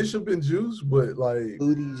like Bishop and Juice, but like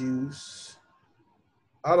Booty juice.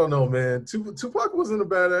 I don't know, man. Tupac wasn't a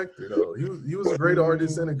bad actor though. He was a great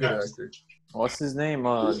artist and a good actor. What's his name?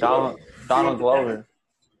 Donald Glover.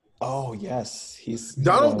 Oh yes, he's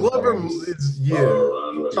Donald one of Glover those. is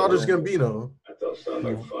Childish Gambino.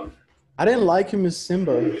 I didn't like him as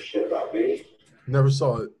Simba. Never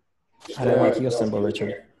saw it. I don't like you, Simba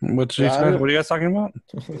Richard. What are you guys talking about?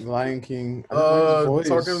 Lion King. I don't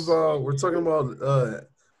like his voice. We're talking about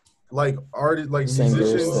like artists, like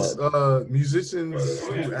Singers musicians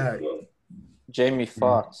who act. Jamie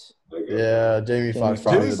Foxx. Yeah, Jamie Foxx.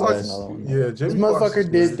 Foxx. Jamie is Foxx, another one. yeah, Jamie This Foxx motherfucker is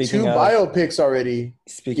did good. Speaking two of- biopics already.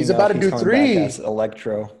 Speaking He's of, about to do coming 3. back as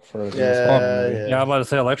Electro for the Yeah. Yeah, I'm about to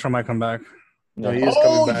say Electro might come back. No, he is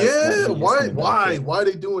Oh coming back. yeah, He's why coming back. why are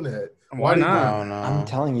they doing that? Why they not? I don't know. I'm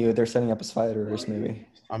telling you, they're setting up a Spider-Verse movie.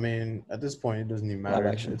 I mean, at this point, it doesn't even Live matter.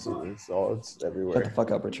 action. It's Shut the everywhere.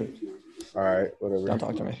 fuck up, Richard. All right, whatever. Don't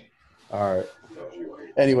talk to me. All right.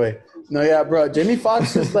 Anyway, no, yeah, bro. Jamie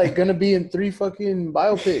Foxx is like gonna be in 3 fucking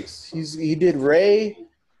biopics. He did Ray.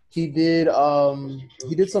 He did some.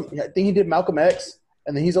 I think he did Malcolm X,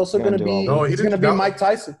 and then he's also Gonna gonna do all be. those. No, he he's didn't- gonna be no. Mike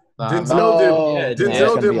Tyson. Denzel No. did. Yeah, it's Denzel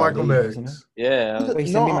gonna did be Michael Ali, X. isn't it? Yeah. Wait,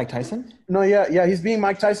 he's No. gonna be Mike Tyson? No, yeah, he's being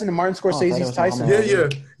Mike Tyson and Martin I thought it Scorsese's was Tyson.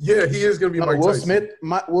 Muhammad Yeah. He is gonna be No, Mike Will Tyson. Smith.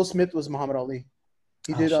 Will Smith was Muhammad Ali.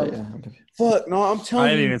 He Oh, did. shit, yeah, I'm confused. Fuck no, I'm I telling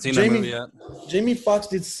haven't you, even seen that movie yet. Jamie Foxx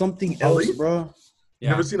did something Ali? else, bro. You Yeah.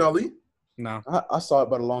 Never seen Ali? No. I saw it,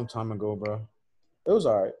 but a long time ago, bro. It was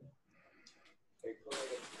all right.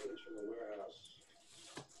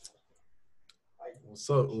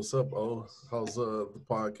 What's up? Oh, how's the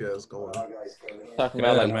podcast going? Talking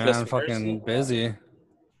Yeah, about like man, Chris I'm fucking Mercy. busy.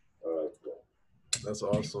 That's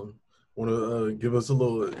awesome. Want to give us a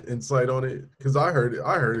little insight on it? Because I heard it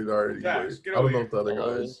already. Jax, but get I don't over know here. if the other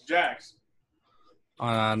guys. Jax.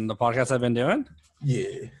 On the podcast I've been doing,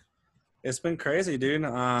 Yeah. it's been crazy, dude.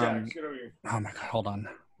 Jax, get over here. Oh my god, hold on.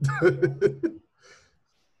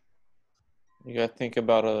 You gotta think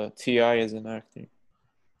about T.I. as an actor.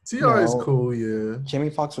 T.I. is No. cool, yeah. Jamie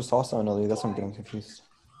Foxx was also in Ali. That's why I'm getting confused.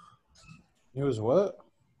 He was what?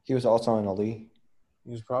 He was also in Ali.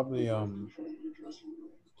 He was probably he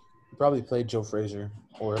probably played Joe Frazier,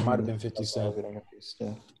 or it might have been 50 That's why I'm Cent. getting confused.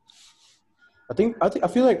 Yeah. I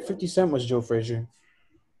feel like 50 Cent was Joe Frazier.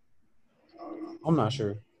 I'm not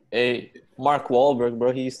sure. Hey, Mark Wahlberg,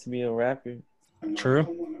 bro. He used to be a rapper.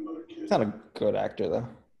 True. He's not a good actor though.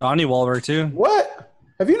 Donnie Wahlberg too. What?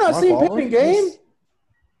 Have you not Mark seen Wahlberg? Pain and Game? He's-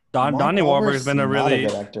 Mark Donnie Wahlberg's been a not really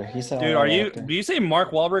good actor. He's a dude. all Are right you? actor. Do you say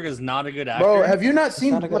Mark Wahlberg is not a good actor? Bro, have you not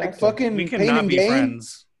seen not a good like actor. fucking we Pain cannot and be Game?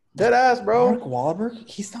 friends. Dead ass, bro. Mark Wahlberg?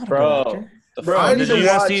 He's not a Bro. good actor. The Bro, fuck? I need Did to you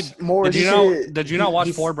not watch see? more Did you shit. know? Did you not watch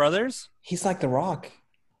He's- Four Brothers? He's like The Rock.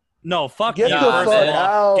 No, fuck Get you. the First fuck of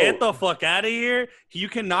all, out. get the fuck out of here. You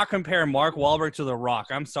cannot compare Mark Wahlberg to The Rock.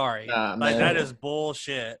 I'm sorry. Nah, Like man. that is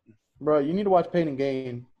bullshit. Bro, you need to watch Pain and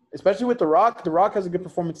Gain, especially with The Rock. The Rock has a good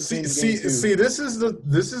performance in Pain and Gain too.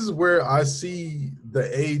 This is where I see the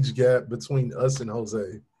age gap between us and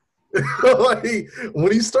Jose. Like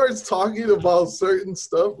when he starts talking about certain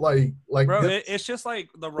stuff, like Bro, him- it's just like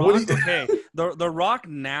The What Rock. do you- Okay, the Rock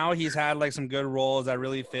now he's had like some good roles that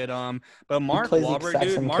really fit him. But Mark plays the Wahlberg, exact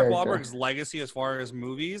dude, same Mark character. Wahlberg's legacy as far as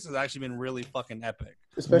movies has actually been really fucking epic.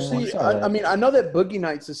 Especially, it's all right. I mean, I know that Boogie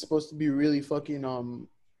Nights is supposed to be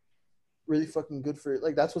really fucking good for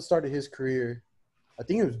like that's what started his career. I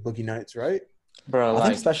think it was Boogie Nights, right? Bro, I think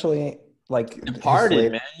like especially like his Departed,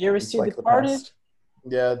 late- man. You ever it's see like the Departed? past.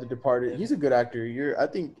 Yeah, The Departed. He's a good actor. I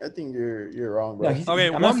think you're wrong, bro. No, he's- Okay,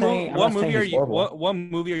 I'm what, not saying- I'm what not saying movie are he's you? horrible. What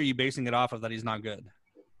movie are you basing it off of that he's not good?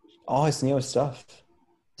 All his newest stuff.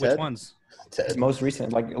 Which Ted? ones? His Ted. most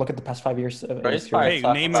recent. Like look at the past 5 years. Of Bro, his he's career. probably Hey,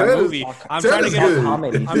 talking name about- a Ted is- movie. I'm Ted trying to is get. good.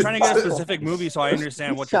 comedy. I'm trying to get a specific movie so I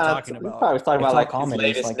understand what you're talking He's about. probably talking It's about all like comedy.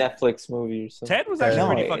 his It's latest like- Netflix movie or something. Ted was actually No,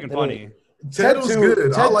 pretty it- fucking it- funny. Ted was 2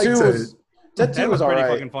 good. I like Ted. Ted 2 Ted was was pretty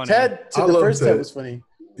alright. fucking funny. Ted, I the love first Ted Ted. was funny.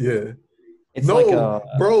 Yeah. It's No, like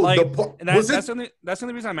bro. Like the was that's it? the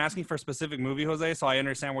only reason I'm asking for a specific movie, Jose, so I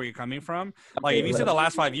understand where you're coming from. Like if you say the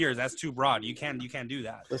last 5 years, that's too broad. You can't do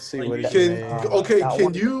that. Let's see Like, what you he Can made. okay? that Can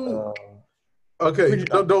one, you? Okay,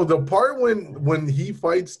 no, the part when he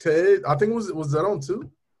fights Ted, I think was that on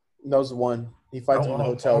 2? That was one. He fights him in the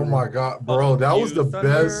hotel Oh room. my god, bro, that was You the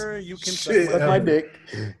thunder, best you can shit Suck my ever. dick.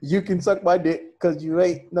 You can suck my dick. Cause you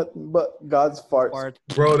ain't nothing but God's farts. Fart.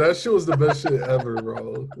 Bro, that shit was the best shit ever,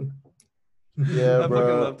 bro. Yeah, I fucking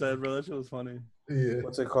bro. love Ted, bro. That shit was funny. Yeah.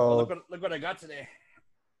 What's it Oh, called? look what I got today.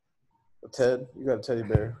 Ted, you got a teddy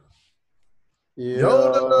bear.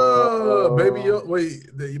 Yoda, Baby Yoda.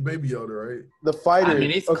 Wait, the Baby Yoda, right? The fighter. I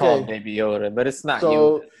mean, it's okay. called Baby Yoda, but it's not So,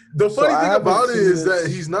 Yoda. The So funny I thing haven't about it seen is this. that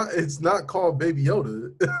he's not. It's not called Baby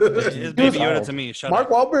Yoda. It's Baby Yoda to me. Shut Mark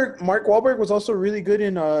up. Wahlberg was also really good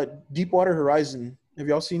in Deepwater Horizon. Have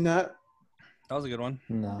y'all seen that? That was a good one.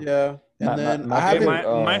 No. Yeah. And My- then my I haven't.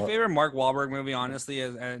 favorite- My favorite Mark Wahlberg movie, honestly,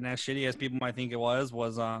 as shitty as people might think it was Four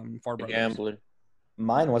The Brothers. Gambler.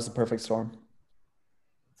 Mine was The Perfect Storm.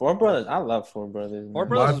 Four Brothers. I love Four Brothers. Four man.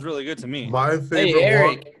 Brothers was really good to me. My Hey, favorite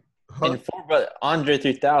Eric. one. In Four Brothers, Andre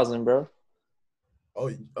 3000, bro.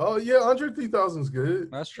 Oh yeah, Andre 3000 is good.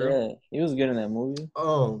 That's true. Yeah, he was good in that movie.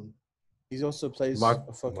 He also plays My a fucking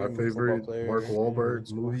my football favorite player. Mark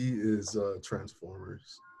Wahlberg movie is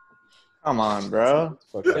Transformers. Come on, bro.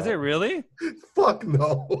 Fuck Is out. it really? Fuck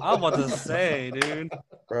no. I'm about to say, dude.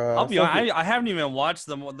 Bruh, I'll be fuck honest. it. I haven't even watched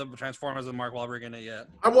the Transformers with Mark Wahlberg in it yet.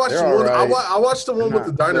 I watched They're the one. alright. I watched the one with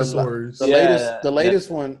the Nah, dinosaurs. The Yeah,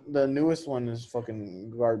 latest one, the newest one is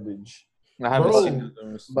fucking garbage. I haven't Bro, seen the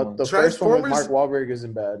newest But one. the first one with Mark Transformers- Wahlberg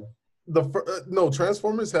isn't bad. No,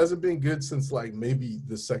 Transformers hasn't been good since like maybe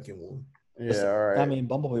the second one. Yeah, all right. I mean,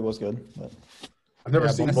 Bumblebee was good. But I've never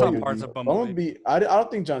Yeah, seen I Bumblebee. saw parts of Bumblebee. I don't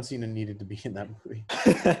think John Cena needed to be in that movie.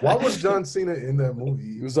 Why was John Cena in that He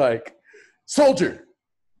movie? was like, soldier.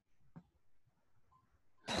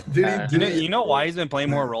 Did he? You know why he's been playing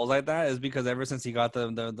more roles like that is because ever since he got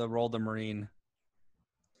the role the Marine.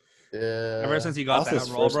 Yeah. Ever since he got That's his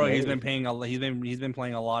that role, first bro, he's movie. been paying he's been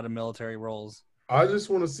playing a lot of military roles. I just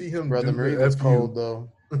want to see him. Bro, do the Marine the was FU. cold though.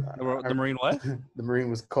 The Marine what? The Marine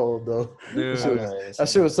was cold though. Dude, That shit was- That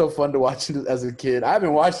shit was so fun to watch as a kid. I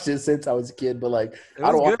haven't watched it since I was a kid, but like it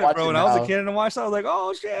I don't was good, watch bro. it When I was now. a kid and I watched it, I was like,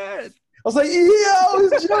 oh shit. I was like, yo,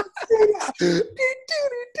 it's John Cena.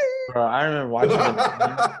 Bro, I remember watching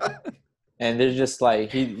it, and there's just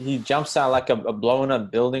like he jumps out like a blown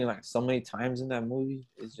up building like so many times in that movie.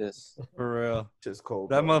 It's just For real. Just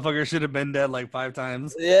cold. That bro. motherfucker should have been dead like 5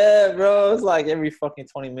 times. yeah, bro. It's like every fucking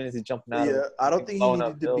 20 minutes he's jumping out. Yeah, of I don't think he blown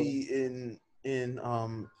up needed to building. be in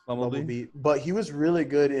Bumblebee. Bumblebee, but he was really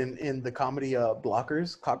good in the comedy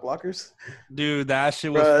Blockers, Cock Blockers. Dude, that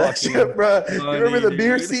shit was Bruh, that fucking shit, bruh. You funny, remember the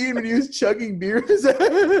beer dude. scene when he was chugging beer?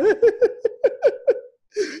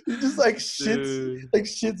 He just like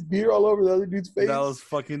shits beer all over the other dude's face. That was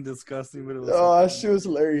fucking disgusting, but it was Oh, that shit was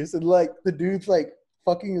hilarious. And like the dude's like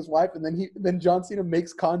fucking his wife, and then John Cena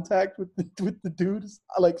makes contact with the dude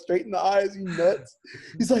like straight in the eyes. He nuts.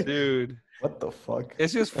 He's like, dude. what the fuck?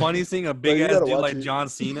 It's just funny seeing a big you ass gotta dude watch like it. John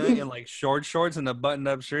Cena in like short shorts and a buttoned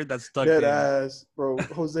up shirt that's stuck dead in. ass, bro.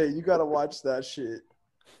 Jose, you gotta watch that shit.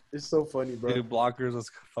 It's so funny, bro. Dude, Blockers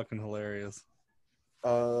was fucking hilarious.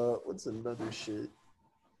 What's another shit?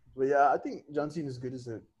 But yeah, I think John Cena is good as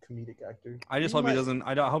a comedic actor. I just hope he doesn't.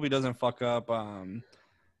 I hope he doesn't fuck up. The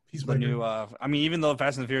Peacemaker. new. I mean, even though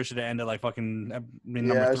Fast and Furious should have ended like fucking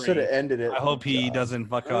number Yeah, I 3. should have ended it. I hope he God. doesn't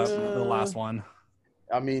fuck up the last one.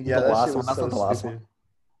 I mean, yeah, The that last shit one? was That's so not the last stupid. one.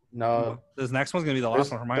 No, This next one's gonna be the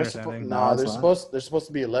last one, from my understanding. No, they're it's not. supposed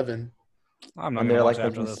to be 11. I'm not And gonna they're watch like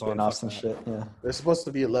after making this one. spin-offs Fuck and that. shit. Yeah. They're supposed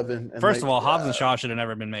to be 11. And First like, of all, Hobbs and Shaw should have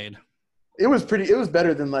never been made. It was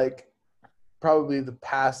better than like probably the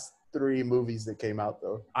past 3 movies that came out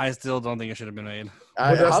though. I still don't think it should have been made.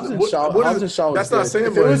 But that's- Hobbs and what- Shaw. what is- Hobbs and Shaw was that's not good. saying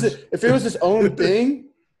if much. it was its own thing,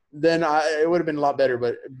 then it would have been a lot better.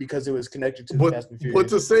 But because it was connected to the Fast and But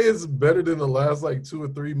Furious, to say it's better than the last like 2 or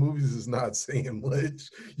 3 movies is not saying much.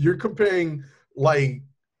 You're comparing like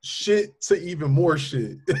shit to even more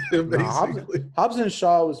shit, basically. Hobbs and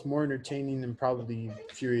Shaw was more entertaining than probably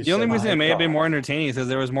Furious. The only 7. reason it may have been more entertaining is because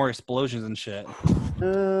there was more explosions and shit.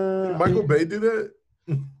 Did Michael Bay do that?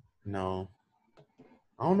 No,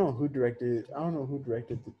 I don't know who directed.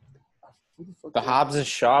 The Hobbs and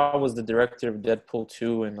Shaw was the director of Deadpool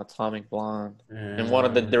 2 and Atomic Blonde, and one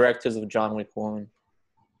of the Yeah. directors of John Wick 1.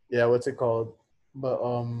 Yeah, what's it called? But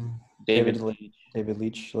David David Leitch. David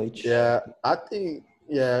Leitch. yeah, I think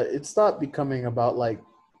it stopped becoming about like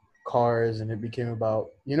cars, and it became about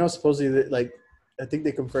supposedly that, like I think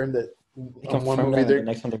they confirmed that He on one confirmed movie that the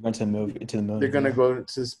next one they're going to the moon. they're gonna go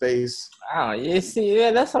to space. Wow, you see,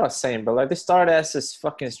 yeah, that's what I was saying, but like they started as this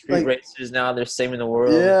fucking street Like- racers, now they're saving the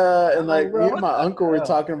world. Yeah, and like bro, me and what my the uncle were hell?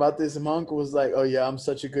 talking about this, and my uncle was like, "Oh yeah, I'm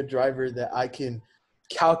such a good driver that I can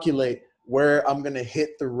calculate where I'm gonna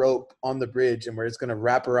hit the rope on the bridge and where it's gonna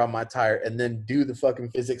wrap around my tire, and then do the fucking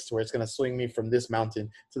physics to where it's gonna swing me from this mountain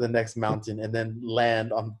to the next mountain, and then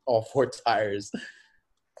land on all 4 tires."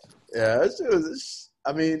 Yeah, it was.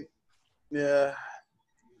 I mean, yeah.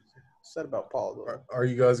 Said about Paul though. Are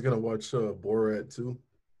you guys gonna watch Borat too?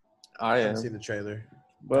 I I haven't am. seen the trailer.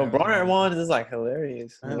 Well, Borat 1 is like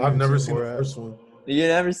hilarious. I've never seen the first one. You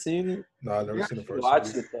never seen it? No, I've never You seen the should first watch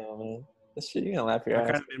one. it though, man. This shit, you're gonna laugh your I've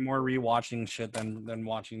ass. kind of been more rewatching shit than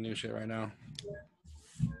watching new shit right now.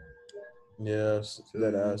 Yes,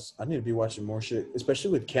 that ass. I need to be watching more shit,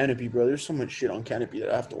 especially with Canopy, bro. There's so much shit on Canopy that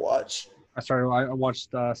I have to watch. I watched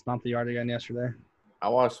Stomp the Yard again yesterday. I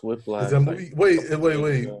watched Whiplash. Is that movie?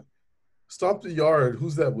 Wait. Stop the Yard.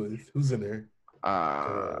 Who's that with? Who's in there?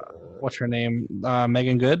 What's her name?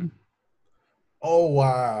 Megan Good. Oh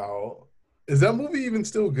wow. Is that movie even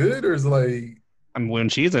still good, or is it like? I mean, when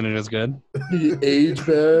she's in it, it's good. Age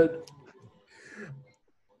bad.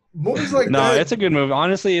 Movies like No, that. it's a good movie.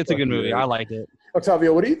 Honestly, it's a good Fuck movie. yeah. I liked it.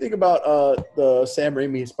 Octavio, what do you think about the Sam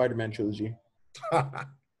Raimi Spider-Man trilogy?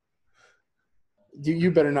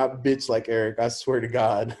 You better not bitch like Eric. I swear to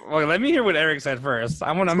God. Well, let me hear what Eric said first.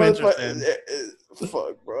 I'm But- interested.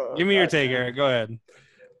 Fuck, bro. Give me your take, Eric. Go ahead.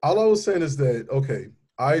 All I was saying is that okay,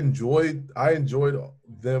 I enjoyed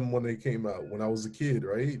them when they came out when I was a kid,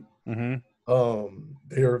 right? Mm-hmm.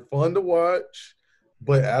 They were fun to watch,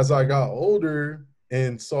 but as I got older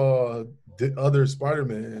and saw the other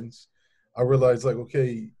Spider-Mans, I realized like,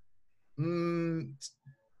 okay,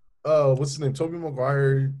 what's his name? Tobey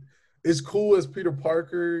Maguire is cool as Peter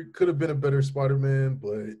Parker. Could have been a better Spider-Man,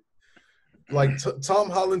 but like Tom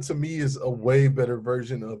Holland to me is a way better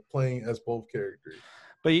version of playing as both characters.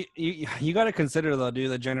 But you got to consider though,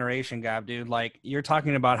 dude, the generation gap, dude. Like you're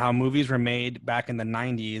talking about how movies were made back in the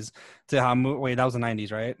 '90s to how wait, that was the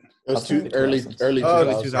 '90s, right? It was Early early 2000s. early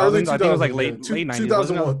Early 2000s. 2000s. I think it was like yeah. late 90s.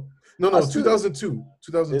 Wasn't it? 2001. No, That's 2002.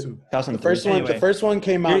 2002. The first one, Anyway. the first one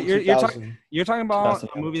came out in You're 2000. You're talking about 2000.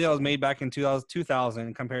 a movie that was made back in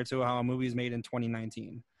 2000 compared to how a movie is made in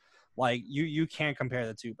 2019. Like you can't compare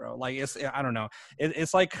the two, bro. Like I don't know.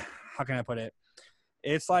 It's like, how can I put it?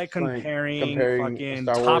 It's like comparing fucking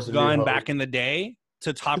Star Top Wars and New Gun Hope. back in the day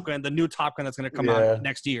to Top Gun, the new Top Gun that's going to come Yeah. out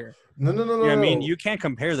next year. No. You know what I mean? You can't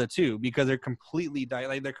compare the two because they're completely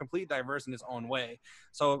they're completely diverse in its own way.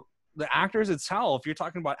 So the actors itself, you're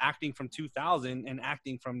talking about acting from 2000 and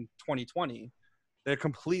acting from 2020. They're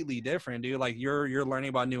completely different, dude. Like you're learning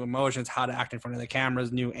about new emotions, how to act in front of the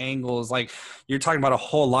cameras, new angles. Like you're talking about a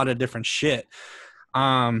whole lot of different shit.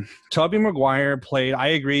 Tobey Maguire played, I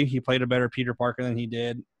agree, he played a better Peter Parker than he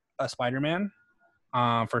did a Spider-Man,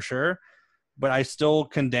 for sure. But I still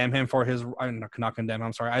condemn him for his, not condemn,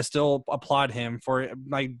 I'm sorry. I still applaud him for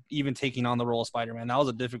like even taking on the role of Spider-Man. That was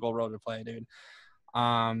a difficult role to play, dude.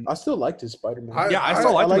 I still liked his Spider-Man. I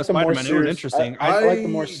still liked him as the more Spider-Man. It was serious- interesting. I like the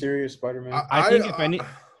more serious Spider-Man.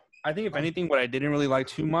 I think if anything, what I didn't really like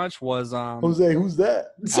too much was Jose, who's that?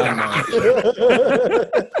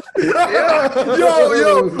 Yo,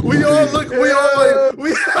 we all look, we all like,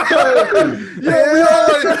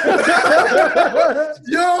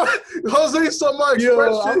 yo, Jose saw my Yo,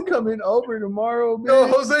 I'm expression. coming over tomorrow, man. Yo,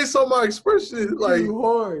 Jose saw my expression. Like, You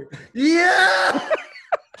whore. Yeah.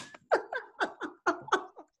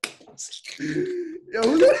 Yo,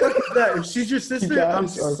 who the fuck is that? If she's your sister, You I'm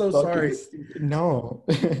guys are so fucking sorry. stupid. No.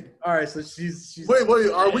 All right, so she's wait,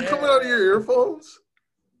 are we coming out of your earphones?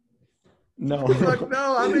 No. Fuck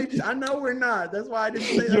no, I know we're not. That's why I didn't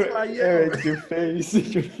say. That's why I Eric, yelled. your face.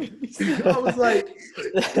 Your face. I was like,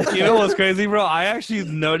 you know what's crazy, bro? I actually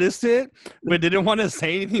noticed it, but didn't want to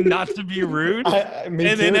say anything not to be rude. Me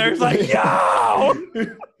And then too. Eric's like, yo!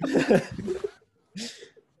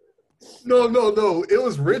 No. It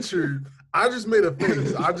was Richard. I just made a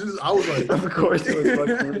face. I was like, Of course it was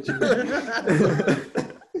fucking Richard.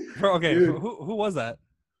 Bro, okay, Dude. who was that?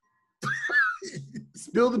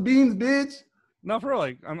 spill the beans, bitch. No, for real,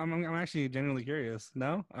 like, I'm actually genuinely curious.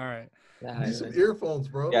 No? All right. Nah, need some man. earphones,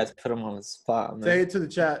 bro. You guys put him on the spot, man. Say it to the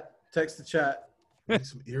chat. Text the chat. Need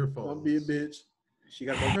some earphones. Don't be a bitch. She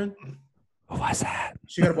got a boyfriend? Who was that?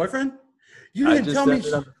 She got a boyfriend? You I didn't just tell me. said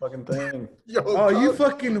it on the fucking thing. Yo, Oh, you God.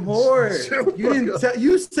 fucking whore! Shut You didn't the fuck tell.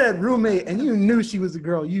 You said roommate, and you knew she was a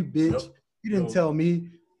girl. You bitch! Nope. You didn't Nope. tell me.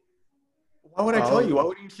 Why would I tell you? Why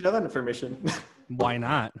would you need to know that information? Why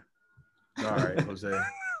not? All right, Jose. All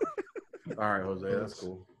right, Jose. That's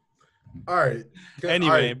cool. All right.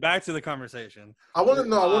 Anyway, All right. back to the conversation. I wanted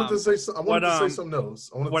to say something else.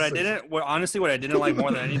 What I didn't like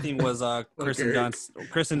more than anything was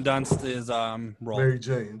Kristen Dunst is role. Mary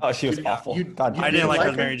Jane. Oh, she was awful. God, I didn't didn't like her like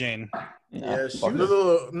as her? Mary Jane. Yeah, she fuck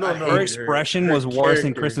was- No. I Her hated expression her was worse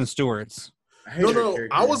than character. Kristen Stewart's. I hate No. her character.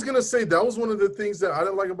 I was gonna say that was one of the things that I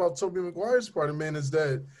didn't like about Tobey Maguire's Spider-Man is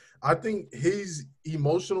that I think his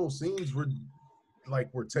emotional scenes were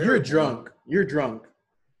terrible. You're drunk. You're drunk.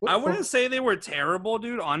 I wouldn't say they were terrible,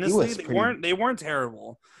 dude. Honestly, was they pretty- weren't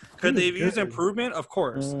terrible. Could they've used improvement? Of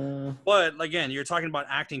course. But again, you're talking about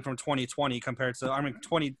acting from 2020 compared to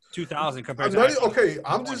 2000 compared to Not- acting okay, from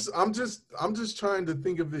I'm 2020. just trying to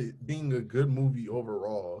think of it being a good movie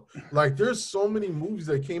overall. Like, there's so many movies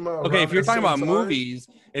that came out. Okay, around if you're that talking same about time. movies,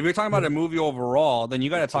 if you're talking about a movie overall, then you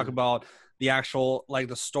got to talk about the actual like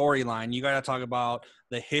the storyline. You got to talk about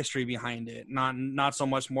the history behind it, not so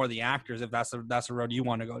much more the actors. If that's the road you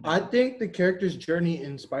want to go down. I think the character's journey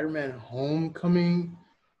in Spider-Man: Homecoming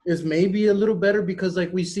is maybe a little better because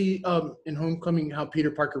like we see in Homecoming how Peter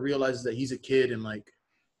Parker realizes that he's a kid and like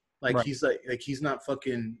Right. he's like he's not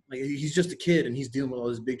fucking like he's just a kid and he's dealing with all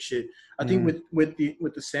this big shit. I think Mhm. with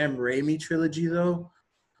the Sam Raimi trilogy though,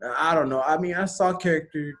 I don't know. I mean, I saw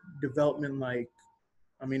character development like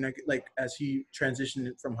as he transitioned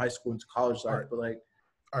from high school into college life, Alright. but like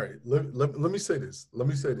All right, let me say this.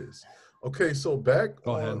 Okay, so back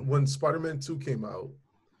Go on ahead. when Spider-Man 2 came out,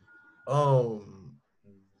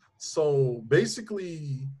 so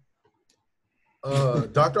basically,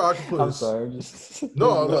 Dr. Octopus. I'm sorry. Just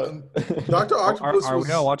No, Dr. Octopus Are was.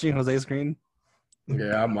 we all watching Jose's screen?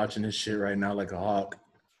 yeah, I'm watching this shit right now like a hawk.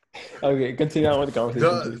 Okay, continue on with the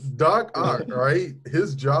conversation, please. Doc Ock, right?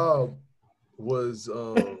 His job was.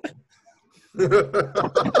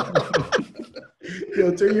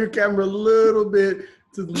 Yo, turn your camera a little bit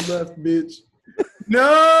to the left, bitch. No,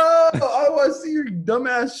 I want to see your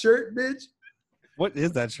dumbass shirt, bitch. What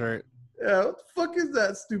is that shirt? Yeah, what the fuck is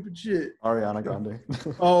that stupid shit? Ariana Grande.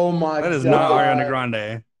 Oh my god. That is not Ariana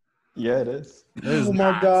Grande. Yeah, it is. It is Oh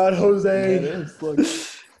my not. god, Yeah, it Jose. is. Look,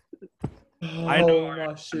 I know. Oh my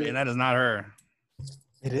I shit. mean, that is not her.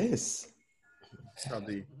 it is.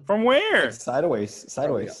 Probably From where?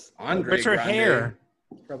 Sideways. Andre What's her Grande. hair?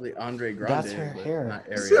 Probably Andre Grande. That's her but hair. Not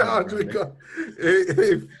Yeah, Ariana Andre Grande.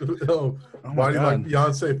 Hey, Oh my body like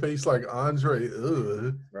God. Beyonce, face like Andre.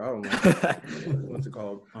 Ugh. Bro, I don't know. What's it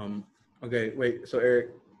called? Okay, wait. So Eric,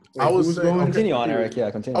 I was who's saying- going? Continue on, Eric.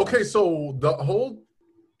 Yeah, continue. Okay, so the whole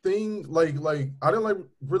thing, like I didn't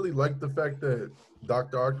really like the fact that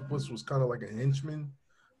Dr. Octopus was kind of like a henchman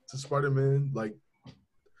to Spider-Man. Like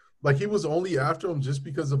he was only after him just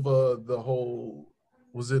because of the whole,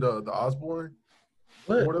 was it the Osborn?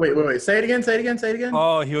 What? Wait. Say it again.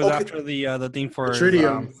 Oh, he was Okay. after the thing for The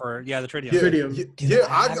Tritium. the Tritium. Yeah, Tritium.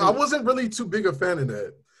 yeah, I wasn't really too big a fan of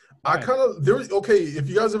that. I Right. kind of okay. If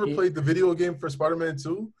you guys ever He- played the video game for Spider-Man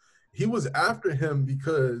 2, he was after him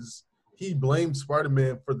because he blamed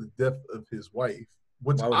Spider-Man for the death of his wife.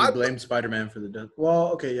 Which Why would I he blame Spider-Man for the death?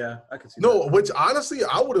 Well, okay, yeah, I can see no, which honestly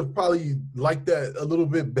I would have probably liked that a little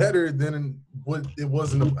bit better than what it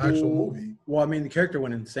was in the actual movie. Well, I mean, the character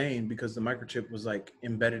went insane because the microchip was like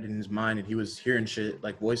embedded in his mind, and he was hearing shit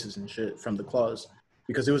like voices and shit from the claws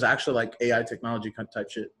because it was actually like AI technology type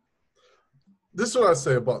shit. This is what I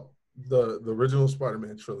say about the original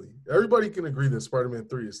Spider-Man trilogy. Everybody can agree that Spider-Man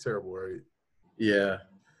 3 is terrible, right? Yeah,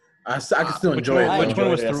 I can still Which enjoy one- it. which though.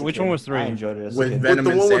 one was enjoyed it as three? a Which kid. one was three? I enjoyed it as With a kid. Venom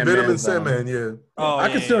But the and one with Sandman. Venom and Sandman, yeah. Oh, I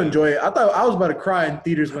yeah, can still yeah. enjoy it. I was about to cry in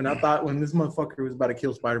theaters when this motherfucker was about to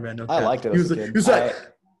kill Spider-Man. No I cap. liked it He as was, a he kid. was like,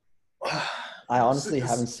 I honestly It's-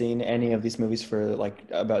 haven't seen any of these movies for like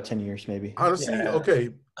about 10 years, maybe. Honestly, Yeah.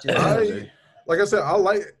 okay. Yeah. Like I said, I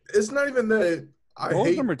like. It's not even that I What was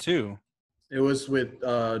hate. number 2? it was with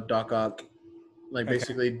Doc Ock. Like Okay.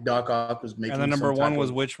 basically, Doc Ock was making. And then number some 1 type was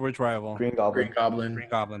of which rival? Green Goblin. Green Goblin. Green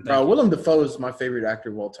Goblin. Bro, Thank you. Willem Dafoe is my favorite actor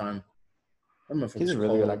of all time. He's a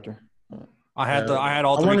really good actor. I had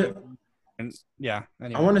all I three. wanna- And yeah.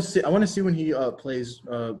 Anyway. I want to see when he plays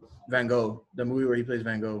Van Gogh, the movie where he plays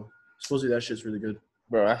Van Gogh. Supposedly that shit's really good.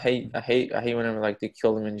 Bro, I hate whenever like they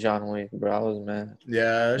killed him in John Wick, bro. I was mad.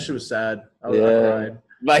 Yeah, that shit was sad. I Yeah. cried.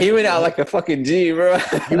 But he went out like a fucking G, bro.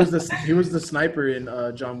 He was the sniper in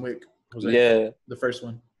John Wick. Jose, Yeah. the first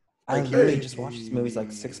one. I Like, literally hey. just watched these movies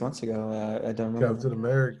like 6 months ago. I don't remember. Captain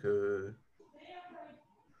America.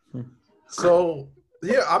 Hmm. So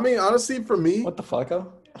yeah, I mean, honestly, for me, What the fuck?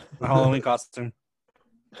 Oh? The Halloween costume.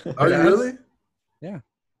 are you Yes. really?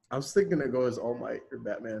 I was thinking to go as All Might or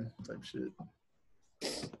Batman type shit.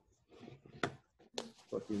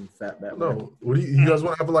 Fucking fat Batman. No. What do you guys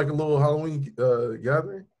want to have like a little Halloween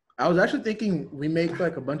gathering? I was actually thinking we make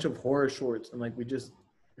like a bunch of horror shorts and like we just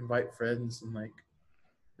invite friends and like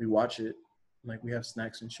we watch it. Like we have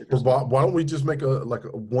snacks and shit. Or Or something. why don't we just make a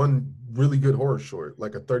one really good horror short,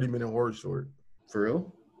 like a 30-minute horror short? For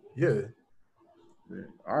real? Yeah. Yeah.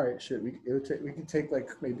 All right, shit. We can take like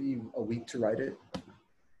maybe a week to write it,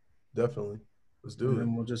 Definitely. Let's do and it.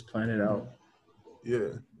 then we'll just plan it out. Yeah.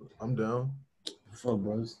 I'm down. Fuck,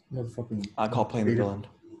 bros. Motherfucking. I call playing the villain.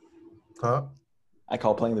 Huh? I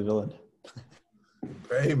call playing the villain.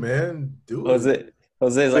 Hey man, do it.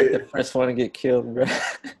 Jose's like the first one to get killed, bro.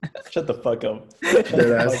 Shut the fuck up.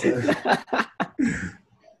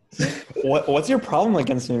 What's your problem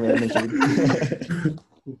against me, man?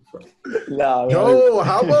 Nah, Yo,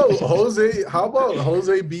 how about Jose? How about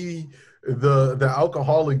Jose be the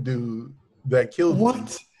alcoholic dude that killed you?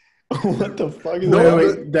 What? What the fuck is No,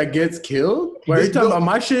 that? Wait, that gets killed? Wait, are you talking about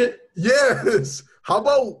my shit? Yes. How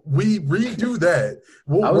about we redo that?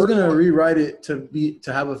 We'll I was work gonna on- rewrite it to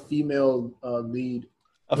have a female lead.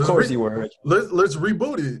 Of course you were. Let's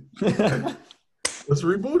reboot it. Let's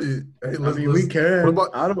reboot it. Hey, I mean, we can. What about,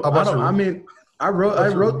 I don't. how about I don't. your- I mean, I about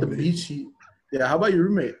your wrote the roommate? beat sheet. Yeah. How about your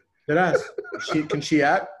roommate? Dead ass. Can she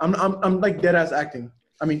act? I'm like dead ass acting.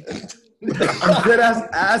 I mean, I'm dead ass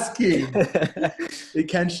asking.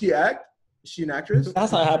 Can she act? Is she an actress?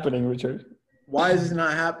 That's not happening, Richard. Why is it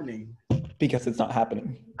not happening? Because it's not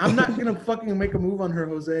happening. I'm not gonna fucking make a move on her,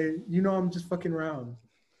 Jose. You know I'm just fucking around.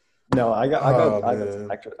 No, I got man.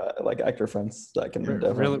 actor friends that can Really,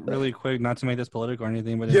 definitely. really quick, not to make this political or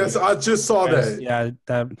anything, but Yes, I just saw that. yeah,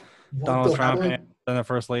 that What Donald the Trump fuck? and the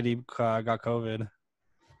first lady got COVID.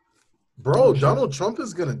 Bro, Donald Trump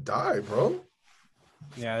is gonna die, bro.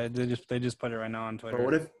 Yeah, they just put it right now on Twitter. But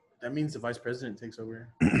what if that means the vice president takes over?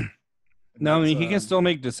 No, I mean he That's, can still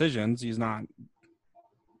make decisions. He's not,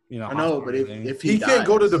 I know, but if He can't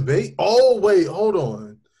go to dies- debate. Oh wait, hold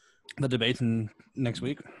on. the debates in next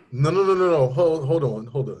week. No. Hold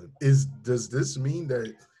on. Does this mean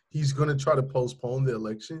that he's gonna try to postpone the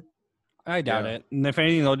election? I doubt Yeah. it. And if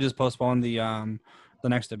anything, they'll just postpone the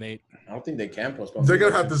next debate. I don't think they can postpone. They're the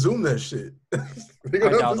gonna have to zoom that shit. They're I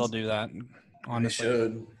gonna doubt have they'll to- do that. They Honestly,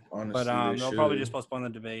 should. Honestly, but they they'll probably should. just postpone the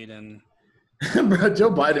debate and. Bro,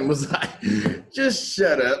 Joe Biden was like, "Just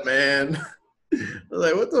shut up, man." I was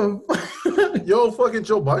like, what the fuck? Yo, fucking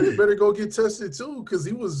Joe Biden better go get tested too, because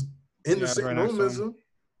he was in the Yeah, same right next room to as him.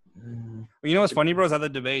 him. Well, you know what's funny, bro? Is at the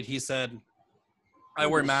debate, he said, I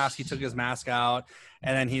wear masks. He took his mask out.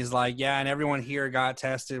 And then he's like, yeah, and everyone here got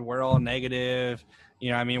tested. We're all negative.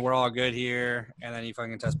 You know what I mean? We're all good here. And then he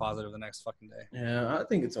fucking tests positive the next fucking day. Yeah, I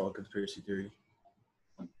think it's all conspiracy theory.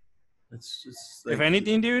 It's just If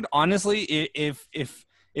anything, dude, honestly,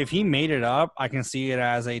 if he made it up, I can see it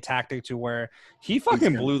as a tactic to where he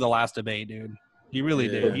fucking blew the last debate, dude. He really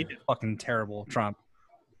did. Yeah. He did fucking terrible, Trump.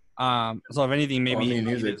 So if anything, maybe I mean,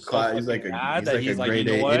 he he's did so he's like fucking a bad he's that like a grade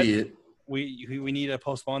you know A what? idiot. We need to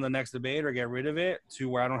postpone the next debate or get rid of it to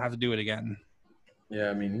where I don't have to do it again. Yeah,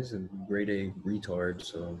 I mean, he's a grade A retard,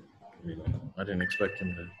 so, you know, I didn't expect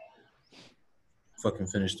him to fucking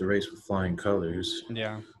finish the race with flying colors.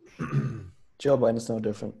 Yeah. Joe Biden's no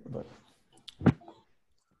different, but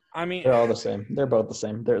I mean, they're all the same. They're both the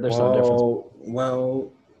same. There's no difference.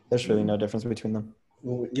 Well, There's really no difference between them.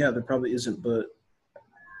 yeah, there probably isn't, but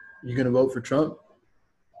you gonna vote for Trump?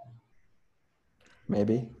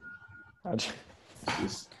 Maybe. I'd-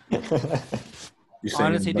 Just- you're saying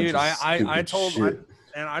honestly, a bunch dude, of I stupid told shit.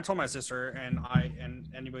 I told my sister and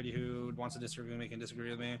anybody who wants to disagree with me can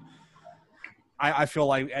disagree with me. I feel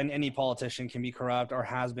like any politician can be corrupt or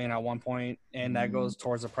has been at one point, and that goes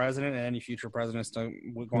towards the president and any future presidents going.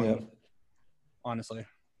 Yeah. Honestly,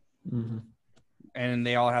 Mm-hmm. and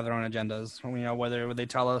they all have their own agendas. You know, whether they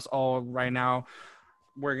tell us, "Oh, right now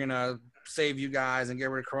we're gonna save you guys and get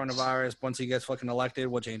rid of coronavirus," once he gets fucking elected,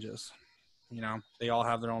 what changes? You know, they all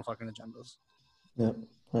have their own fucking agendas. Yeah,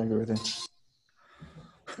 I agree with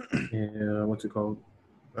you. Yeah, what's it called?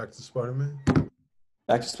 Back to Spider-Man.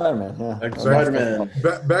 Back to Spider-Man. Yeah. Back to Spider-Man.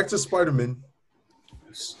 Back to Spider-Man.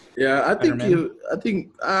 Yeah, I think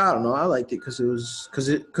Spider-Man. I don't know. I liked it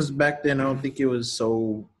because back then I don't think it was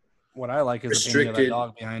so. What I like is the painting of that Restricted.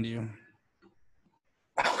 dog behind you.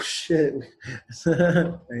 Oh shit!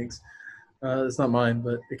 Thanks. It's not mine,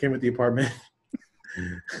 but it came with the apartment.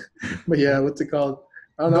 But yeah, what's it called?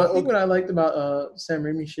 I don't know. I think what I liked about Sam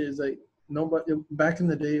Raimi shit is like nobody back in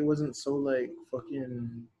the day it wasn't so like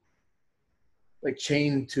fucking like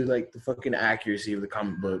chained to like the fucking accuracy of the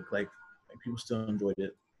comic book. Like people still enjoyed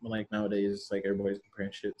it. But like nowadays, like everybody's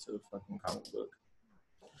comparing shit to the fucking comic book.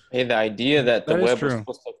 Hey, the idea that the That is web was true.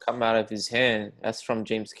 supposed to come out of his hand, that's from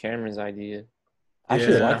James Cameron's idea. I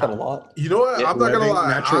actually Yeah. like that a lot. You know what? Yeah, I'm not gonna webbing, lie.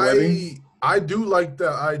 natural webbing. I do like the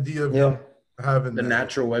idea of Yeah. having The that.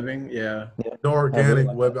 natural webbing, yeah. the organic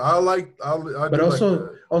like web. I But do also, like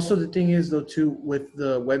that. also the thing is though too with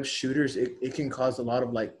the web shooters, it can cause a lot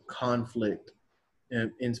of like conflict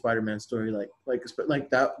in Spider-Man's story. Like that's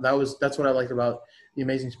what I liked about the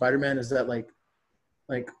Amazing Spider-Man is that like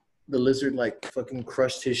the lizard like fucking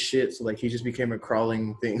crushed his shit, so like he just became a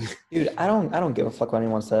crawling thing. Dude, I don't give a fuck what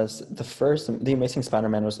anyone says. The Amazing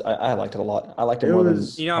Spider-Man I liked it a lot. I liked it It more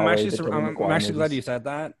was- than You know, probably I'm the Tobey Maguire actually glad movies. you said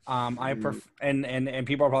that. And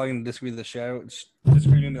people are probably gonna disagree with the show,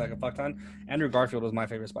 disagree with me like a fuck ton. Andrew Garfield was my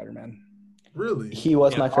favorite Spider-Man. Really? He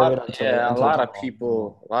was Yeah, my favorite until Yeah, a until lot of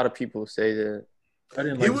Tom people say that. I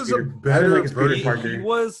didn't He like was a Peter. I better didn't like his Peter version.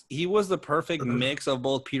 Parker. He was the perfect mix of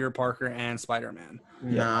both Peter Parker and Spider-Man.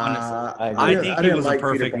 Nah, honestly, I agree. I Yeah, think I he didn't was like a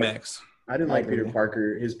perfect Peter Parker. mix. I didn't I like Peter agree.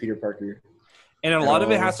 Parker. His Peter Parker. And a lot of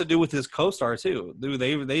it all. has to do with his co-star too. Dude,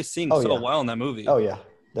 they sing Oh, so yeah. well in that movie. Oh yeah.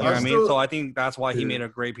 You know what I mean? still- So I think that's why he Yeah. made a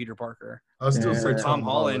great Peter Parker. I still Yeah. say Tom Tom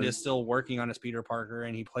Holland is still working on his Peter Parker,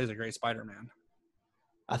 and he plays a great Spider-Man.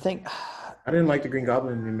 I think I didn't like the Green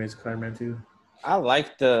Goblin in Amazing Spider-Man 2. I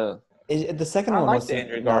like the the second I one like was the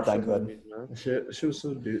Andrew not that Garfield good. movies, man. Shit was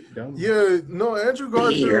so dumb. Yeah, no, Andrew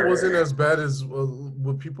Garfield Here. wasn't as bad as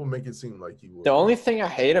what people make it seem like he was. The only thing I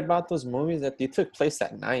hate about those movies is that they took place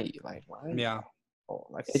at night. Like, why? Yeah. Oh,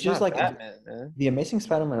 like It's it's just just like- Batman, man. The Amazing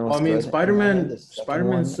Spider-Man was Well, I mean, good, and then the second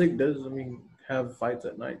Spider-Man one- 6 does. I mean, have fights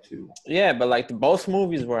at night too. Yeah, but like both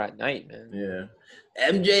movies were at night, man. Yeah.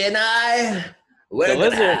 MJ and I, we're The gonna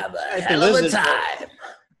lizard- have a like the hell of a lizard- time.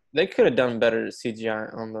 They could have done better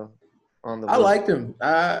CGI on the. I liked him.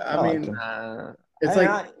 I liked mean, him. it's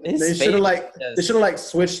like they should have like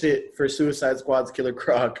switched it for Suicide Squad's Killer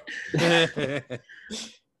Croc.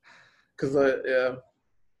 Cause yeah,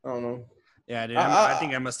 I don't know. Yeah, dude. I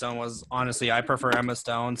think Emma Stone was honestly. I prefer Emma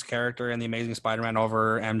Stone's character in the Amazing Spider-Man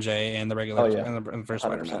over MJ and the regular Oh, yeah. and the first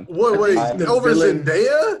Spider-Man. Wait, The over villain-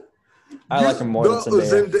 Zendaya? I like him more than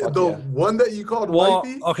Zendaya. Fuck The yeah. one that you called Well,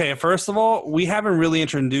 wifey? okay. First of all, we haven't really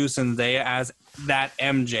introduced Zendaya as that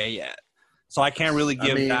MJ yet, so I can't really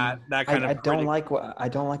give mean, that kind I of. don't like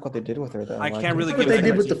what they did with her though. I can't really What give they it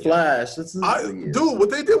did that with the much Flash? Dude, what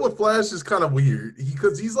they did with Flash is kind of weird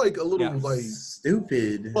because he's like a little Yeah. like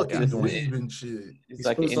stupid. fucking Yeah. dweeb and shit. It's He's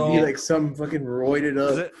like supposed So- to be like some fucking roided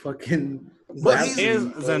Is up it- fucking. But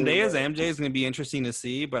Zendaya's MJ is going to be interesting to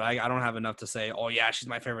see, but I don't have enough to say. Oh yeah, she's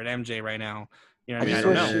my favorite MJ right now. You know what I mean? I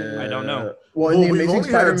don't know. I don't know. Well, in the we've Amazing only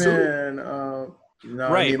had two. Spider-Man, no,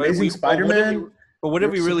 Right, the but Amazing Spider-Man. But what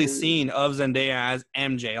have we Looks really so- seen of Zendaya as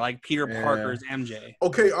MJ, like Peter Yeah. Parker's MJ?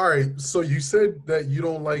 Okay, all right. So you said that you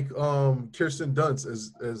don't like Kirsten Dunst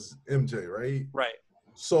as MJ, right? Right.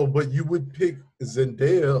 So, but you would pick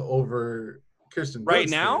Zendaya over Kirsten Dunst Right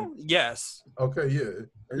then. now, yes. Okay, yeah.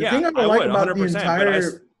 The Yeah, thing I I don't like would, about the 100%, but I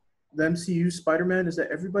entire the MCU Spider-Man is that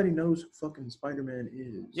everybody knows who fucking Spider-Man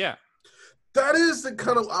is. Yeah. That is the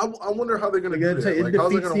kind of I wonder how they're gonna Like, do it that. Like,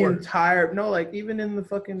 how's it defeats gonna the work? entire. No, like even in the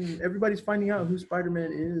fucking everybody's finding out who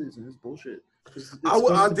Spider-Man is, and it's bullshit. It's I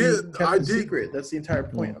supposed to be did- kept I a did- secret. That's the entire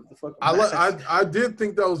point of the fucking. I did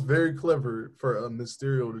think that was very clever for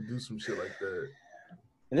Mysterio to do some shit like that.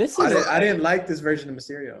 This I is didn't like this version of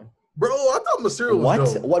Mysterio. Bro, I thought Mysterio was What?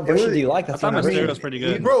 dope. What version do you like? I That's thought not Mysterio good. was pretty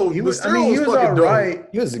good. Bro, He was. I Mysterio mean, he was was fucking all dope. right.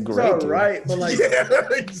 He was He was great. all dude. right, but like Yeah,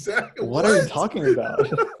 exactly. What are you talking about?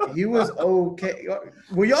 he was okay.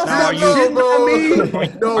 Will y'all Now, stop are you- shitting on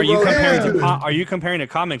me? No, Are you bro, comparing yeah. to are you comparing to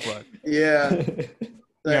comic book? Yeah.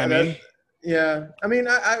 You know what I mean? Yeah, I mean,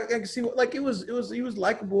 I can see what like he was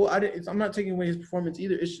likable. I'm not taking away his performance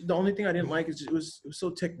either. It's the only thing I didn't like is it was so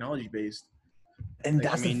technology based. And Like,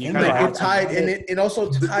 that's I mean, the you thing. kinda though. Like it tied and it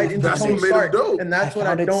also tied into That's what Tony made it Stark, dope. and that's I what I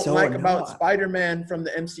found it don't so like about annoying. Spider-Man from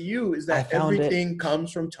the MCU is I that found it- everything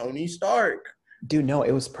comes from Tony Stark. Dude, no,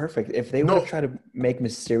 it was perfect. If they would No. have tried to make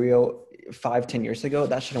Mysterio 5-10 years ago,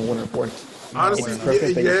 that shouldn't have worked. Honestly, It's perfect that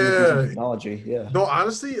he's using yeah. technology. Yeah. No,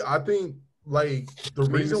 honestly, I think like the I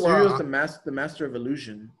mean, reason why Mysterio's I, the master of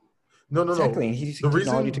illusion. no, Exactly. And he's The using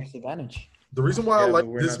technology reason- to his advantage. the reason why I Yeah, like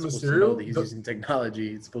but we're this not supposed to know that Mysterio, he's using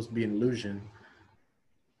technology. It's supposed to be an illusion.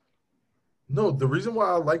 the reason why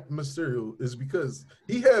I like Mysterio is because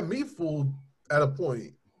he had me fooled at a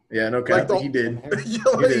point. Yeah, no Like cap, the- he did. Yeah,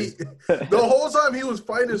 like, the whole time he was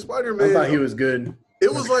fighting I Spider-Man, thought he was good.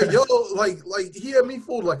 it was like, yo, like he had me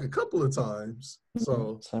fooled like a couple of times.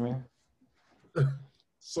 Same here.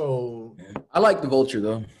 So I like the Vulture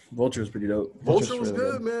though. Vulture was pretty dope. Vulture was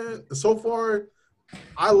really good, man. So far,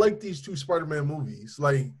 I like these two Spider-Man movies.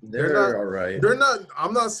 Like They're all right. they're not.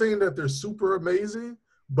 I'm not saying that they're super amazing,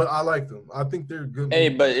 but I like them. I think they're good. Hey,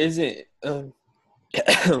 movies. but isn't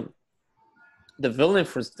the villain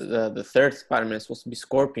for the third Spider-Man is supposed to be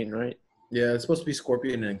Scorpion, right? Yeah, it's supposed to be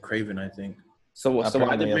Scorpion and Craven, I think, So why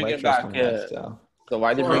Apparently they bring Electro's back? coming back, so. So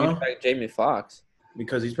why they bring Huh? back Jamie Foxx?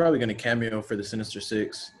 because he's probably going to cameo for the Sinister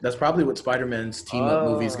Six. That's probably what Spider-Man's team-up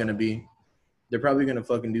movie is going to be. They're probably going to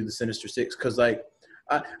fucking do the Sinister Six because, like,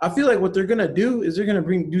 I feel like what they're gonna do is they're gonna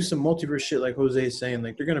do some multiverse shit like Jose is saying.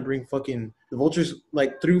 Like they're gonna bring fucking the Vultures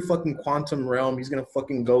like through fucking quantum realm. He's gonna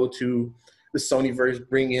fucking go to the Sonyverse,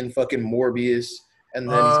 bring in fucking Morbius, and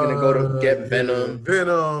then he's gonna go to get Venom.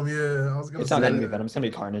 Venom, yeah. I was gonna It's say not gonna be that. Venom. It's gonna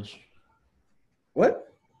be Carnage.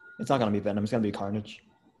 What? It's not gonna be Venom. It's gonna be Carnage.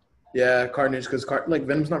 Yeah, Carnage, because like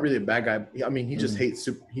Venom's not really a bad guy. I mean, he just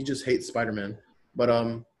hates Spider-Man. But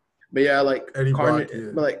yeah, like Eddie Carnage, Brock,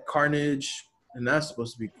 yeah. but like Carnage, and that's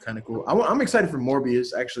supposed to be kind of cool. I'm excited for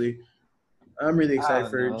Morbius. Actually, I'm really excited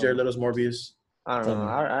for know. Jared Leto's Morbius. I don't know.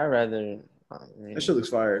 I rather. I mean, That shit looks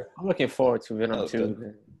fire. I'm looking forward to Venom looks too.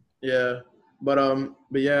 good. Yeah, but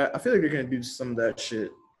yeah, I feel like they're gonna do some of that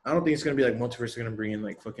shit. I don't think it's gonna be like multiverse. They're gonna bring in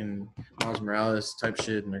like fucking Miles Morales type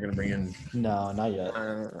shit, and they're gonna bring in No, not yet.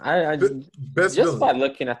 I Best just by villain.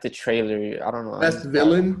 looking at the trailer, I don't know. best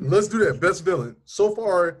villain. Let's do that. Best villain. So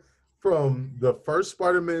far, from the first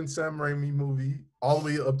Spider-Man Sam Raimi movie all the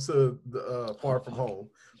way up to the Far From Home.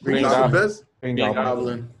 Green Who's the Goblin. best? Green Green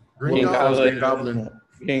Goblin. Green Goblin. Goblin. Green Goblin.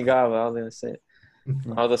 Green Goblin, I was gonna say.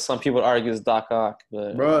 Although some people argue it's Doc Ock,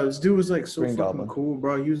 but Bro, this dude was like so Green fucking Goblin. cool,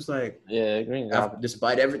 bro. He was like, yeah, Green Goblin.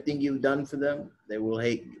 despite everything you've done for them, they will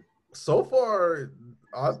hate you. So far,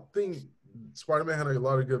 I think Spider-Man had a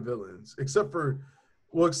lot of good villains, except for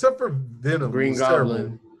Venom. Green was Goblin.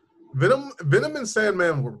 terrible. Venom and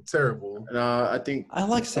Sandman were terrible. And I think I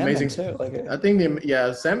like Sandman Amazing. too. Like, I think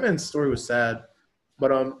Sandman's story was sad,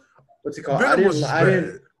 but what's it called? Venom was just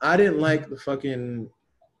bad. I didn't like the fucking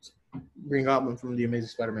Green Goblin from the Amazing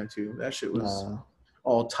Spider-Man 2. That shit was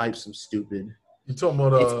all types of stupid. You talking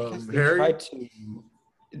it's about because they Harry? tried to.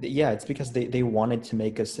 Yeah, it's because they wanted to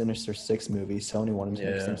make a Sinister Six movie. Sony wanted to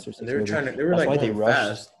make a Yeah, Sinister Six and they were movie. trying to. They were That's like why they going rushed.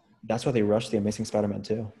 fast. That's why they rushed the Amazing Spider-Man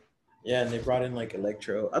 2. Yeah, and they brought in like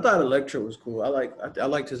Electro. I thought Electro was cool. I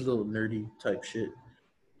liked his little nerdy type shit.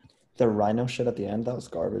 The Rhino shit at the end, that was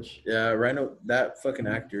garbage. Yeah, Rhino. That fucking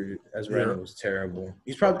actor as Yeah. Rhino was terrible.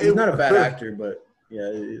 He's not a bad actor, but yeah,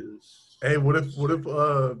 it is. Hey, what if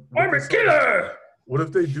I'm a killer. What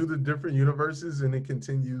if they do the different universes and it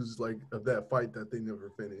continues like of that fight that they never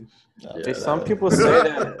finished? Yeah, Hey, some people say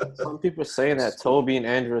that. Some people saying that Toby and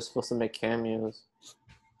Andrew are supposed to make cameos.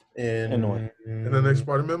 In In the next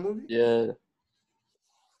Spider-Man movie? Yeah,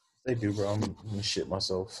 they do, bro. I'm gonna shit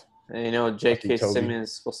myself. and you know J.K. Toby. Simmons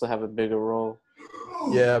is supposed to have a bigger role.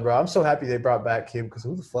 Yeah, bro. I'm so happy they brought back him because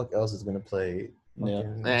who the fuck else is gonna play? Yeah.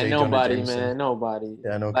 fucking Man, J. Jonah nobody, Jameson? man, nobody.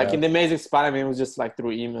 Yeah, no. Like cap. in the Amazing Spider-Man, it was just like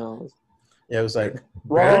through emails. Yeah, it was like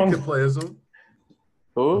Barry wrong. could play as him.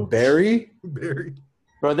 Who? Barry. Barry.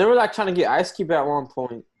 Bro, they were like trying to get Ice Cube at one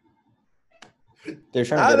point. They're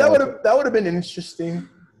trying to That would have been interesting.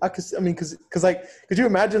 Could you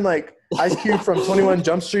imagine like Ice Cube from 21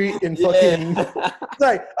 Jump Street in fucking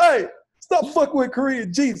like, hey, stop fucking with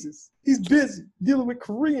Korean Jesus. He's busy dealing with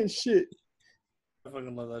Korean shit. I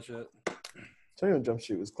fucking love that shit. 21 Jump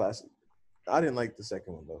Street was classic. I didn't like the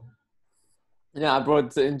second one though. Yeah, bro.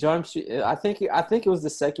 In Jump Street, I think it was the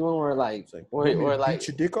second one where like It's like, where you like beat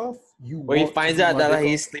your dick off. where he finds out that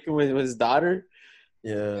he's sleeping with his daughter.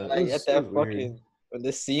 yeah, Like it at was that weird. fucking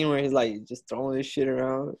the scene where he's like just throwing this shit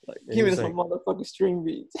around. Like Yeah, give me he's some like- motherfucking string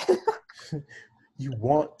beats. You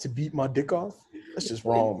want to beat my dick off? That's just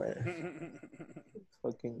wrong, man.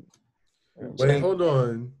 Fucking Wait, hold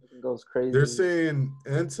on. goes crazy. They're saying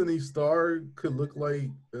Anthony Starr could look like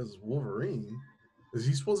as Wolverine. Is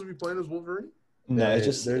he supposed to be playing as Wolverine? No, Yeah, it's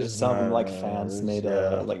just there's some not- like fans made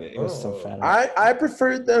a like it was some Oh. fan. I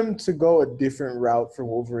preferred them to go a different route for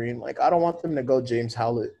Wolverine. Like I don't want them to go James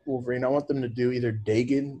Howlett Wolverine. I want them to do either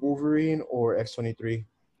Dagan Wolverine or X-23.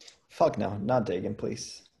 Fuck no, not Dagan,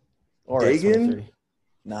 please. Or Dagan? X-23.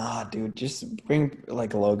 Nah, dude, just bring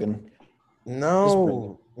like Logan.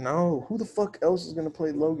 No. Who the fuck else is gonna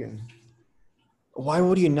play Logan? Why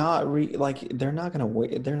would you not they're not gonna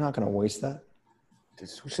wait they're not gonna waste that.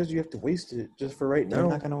 Who says you have to waste it just for right They're now?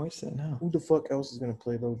 not gonna waste it, no. Who the fuck else is gonna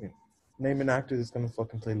play Logan? Name an actor that's gonna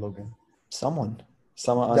fucking play Logan. Someone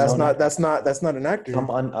That's unknown not an actor. some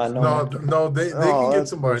unknown No, actor. no, they Oh, can get that's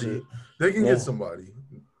somebody. bullshit. They can Yeah. get somebody.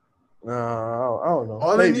 No, I don't know.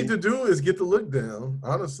 All they Maybe. need to do is get the look down,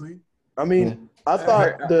 honestly. I mean, Yeah. I thought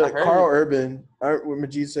I heard Carl Urban. When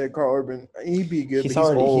Majid said Carl Urban, he'd be good. He's but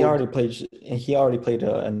he's old. he already played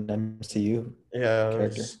an MCU. Yeah,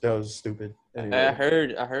 character. that was stupid. I Anyway,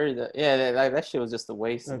 heard that. Yeah, that shit was just a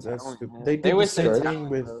waste. of that's talent, stupid. man. They did the wasted same talent, thing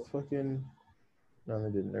with bro. fucking. No, they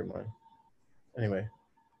didn't. Never mind. Anyway,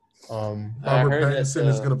 I Robert heard that, Pattinson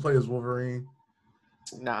is going to play as Wolverine.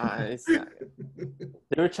 Nah, it's not.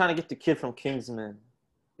 They were trying to get the kid from Kingsman.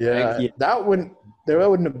 yeah, Yeah. that wouldn't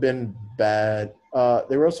have been bad.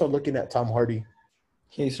 They were also looking at Tom Hardy.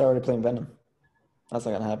 He's already playing Venom. That's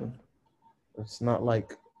not gonna happen. It's not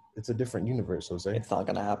like it's a different universe, Jose. It's not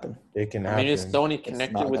gonna happen. It can I happen. mean, is Sony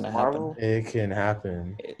connected not with gonna Marvel? It can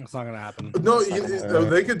happen. It's not gonna happen. No, That's not gonna happen.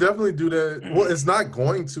 they could definitely do that. Well, it's not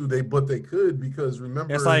going to, but they could because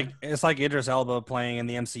remember, It's like Idris Elba playing in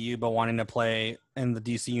the MCU but wanting to play in the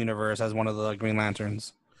DC universe as one of the Green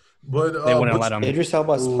Lanterns. but They wouldn't but let him. Idris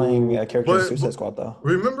Elba is playing a character in But- Suicide Squad though.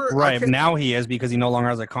 remember, I Right can't- now he is because he no longer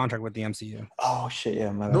has a contract with the MCU. Oh shit,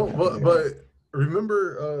 yeah, my bad. No, but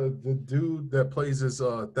remember the dude that plays as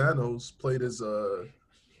Thanos played as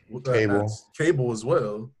Cable as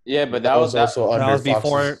well. Yeah, but that was also That under was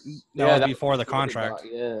before. Fox's- That was before the contract.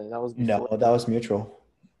 Yeah, that was no, before. that was mutual.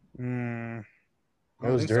 Mm, I It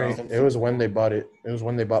don't was think during. so. It was when they bought it. It was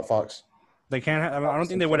when they bought Fox. They can't. I don't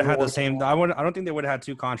think they would have had the same. I don't think they would have had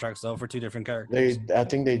two contracts though for two different characters. I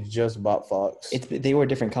think they just bought Fox. They were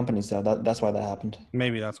different companies though. That's why that happened.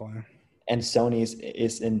 Maybe that's why. And Sony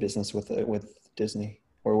is in business with Disney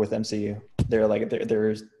or with MCU. They're like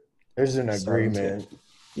there's There's an Sorry, agreement.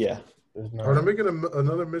 yeah. There's Are they not. making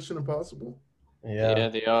another Mission Impossible? Yeah. Yeah,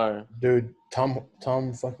 they are. dude.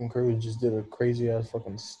 Tom fucking Cruise just did a crazy ass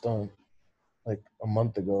fucking stunt like a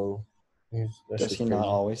month ago. That Does shit's he not crazy.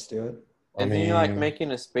 always do it? I And then you're like mean,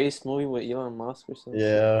 making a space movie with Elon Musk or something.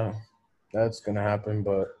 Yeah, that's gonna happen,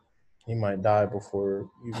 but he might die before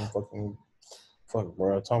even fucking fuck,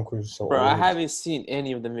 bro. Tom Cruise is so Bro, old. I haven't seen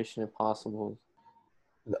any of the Mission Impossible.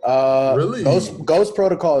 Really? Ghost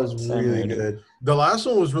Protocol is Same really here, dude. good. The last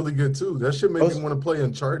one was really good too. That shit made Ghost- me want to play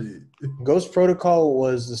Uncharted. Ghost Protocol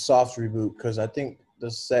was the soft reboot because I think the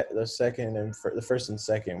second and the first and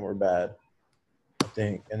second were bad. I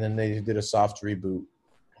think, and then they did a soft reboot,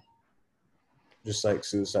 just like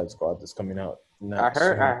Suicide Squad that's coming out. I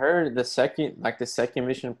heard the second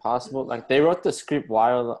Mission Impossible, like they wrote the script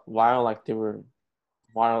while they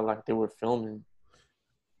were filming.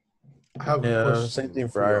 I have a Yeah, question same thing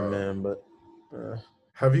for for Iron y'all. Man, but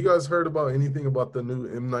Have you guys heard about anything about the new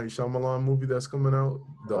M. Night Shyamalan movie that's coming out?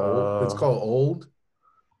 It's called Old.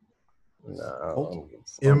 nah. Oh.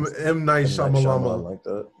 M. Night Shyamalan. like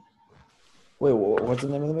that. Wait, what's the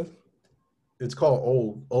name of the movie? It's called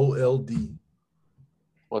Old. OLD.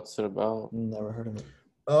 What's it about? Never heard of it.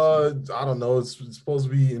 I don't know. It's supposed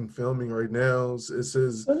to be in filming right now. It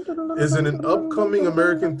says is in an upcoming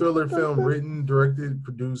American thriller film written, directed,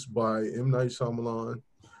 produced by M. Night Shyamalan,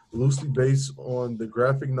 loosely based on the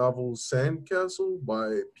graphic novel Sandcastle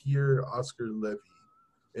by Pierre Oscar Levy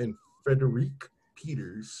and Frederic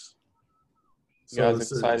Peters. You guys it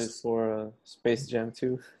says- excited for Space Jam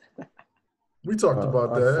 2? We talked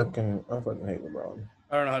about I that. fucking hate LeBron.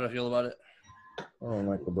 I don't know how to feel about it. I don't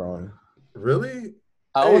like LeBron. Really?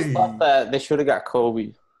 I always Hey. thought that they should have got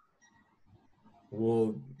Kobe.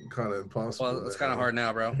 Well, kind of impossible. Well, it's kind of hard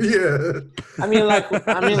now, bro. Yeah. I mean, like,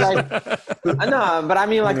 I know, but I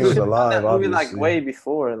mean, like, He they was should have done alive, that movie like obviously. way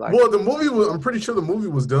before, like. Well, the movie was. I'm pretty sure the movie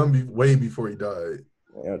was done way before he died.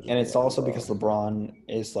 Yeah, And it's also because LeBron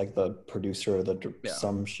is like the producer of Yeah.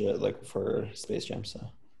 some shit like for Space Jam. So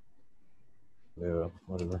yeah,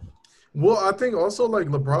 whatever. Well, I think also like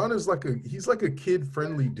LeBron is he's like a kid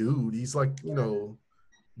friendly dude. He's like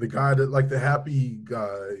the guy that like the happy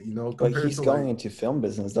guy. but Compared he's to going like, into film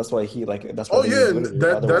business. That's why he like. That's why Oh, they yeah, use Whittier.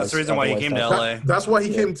 that's Otherwise- the reason why he otherwise came to that's- LA. that's why he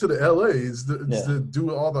Yeah. came to the LA is Yeah. to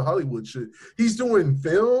do all the Hollywood shit. He's doing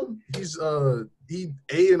film. He's he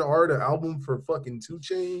A&R the album for fucking 2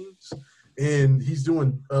 Chainz, and he's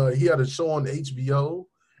doing he had a show on HBO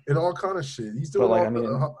and all kind of shit. He's doing like, all I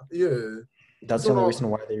mean, yeah. That's So- the only reason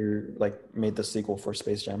why they like made the sequel for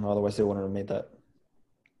Space Jam. Otherwise, they wouldn't have made that.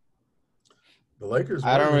 The Lakers.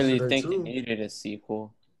 I don't won really yesterday, think too. it needed a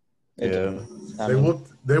sequel. Yeah. I They mean,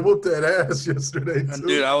 whooped that ass yesterday too.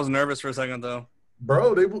 Dude, I was nervous for a second though.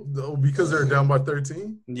 Bro, because they're down by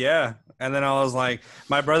 13. Yeah, and then I was like,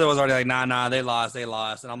 my brother was already like, nah, they lost,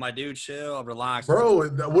 and I'm like, dude, chill, relax, Bro,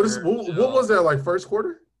 what was that like first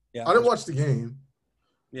quarter? Yeah, I didn't watch the game.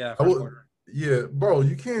 Yeah, I first would- quarter. Yeah, bro,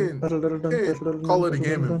 you can't call it a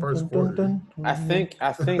game in first quarter. I think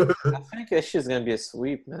that shit's gonna be a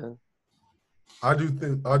sweep, man. I do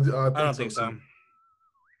think I don't think so. too.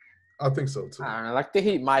 I think so too. I don't know. Like the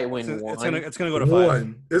Heat might win one. It's gonna go to 5.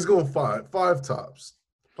 One. It's going five tops.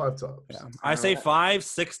 5 tops. Yeah, I say 5,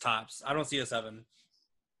 6 tops. I don't see a 7.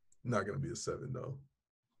 Not gonna be a 7 though.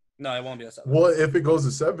 No, it won't be a 7. Well, if it goes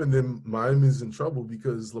to 7, then Miami's in trouble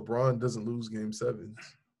because LeBron doesn't lose game 7s.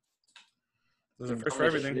 This is first for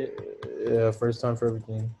everything. Yeah, first time for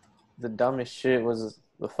everything. The dumbest shit was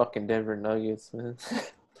the fucking Denver Nuggets, man.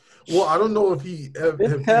 Well, I don't know if he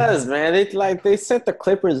Because man, they sent the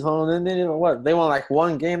Clippers home, and then what? They won like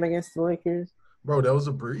one game against the Lakers. Bro, that was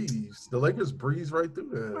a breeze. The Lakers breeze right through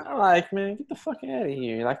that. I'm like, man, get the fuck out of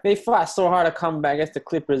here. Like, they fought so hard to come back against the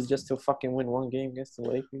Clippers just to fucking win one game against the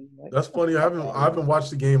Lakers. Like, That's funny. I haven't watched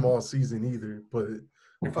the game all season either. But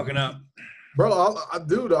You're fucking up. bro,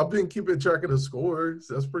 dude, I've been keeping track of the scores.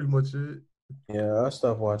 That's pretty much it. Yeah, I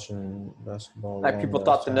stopped watching basketball. like people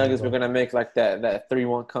thought the Nuggets were going to make, like, that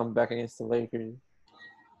 3-1 comeback against the Lakers.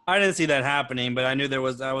 I didn't see that happening, but I knew that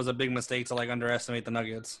was a big mistake to like underestimate the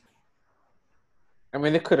Nuggets. I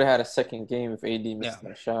mean, they could have had a second game if AD missed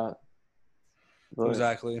that shot. But,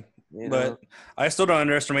 Exactly. you know, But I still don't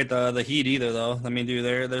underestimate the Heat either, though. I mean, dude,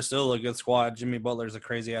 they're still a good squad. Jimmy Butler's a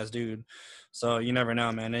crazy ass dude, so you never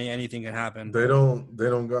know, man. Anything can happen. They don't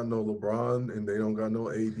got no LeBron and they don't got no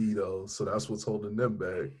AD though. So that's what's holding them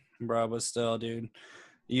back. Bro, but still, dude,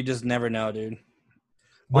 you just never know, dude.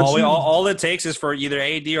 But All it takes is for either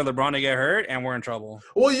AD or LeBron to get hurt, and we're in trouble.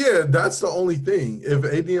 well, yeah, that's the only thing. If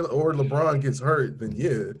AD or LeBron gets hurt, then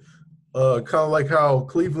yeah. Kind of like how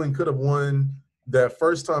Cleveland could have won that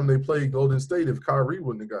first time they played Golden State if Kyrie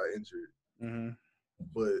wouldn't have got injured. Mm-hmm.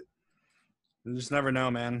 But You just never know,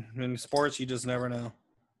 man. In sports, you just never know.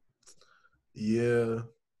 yeah,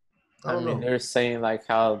 I I don't mean, know. they're saying, like,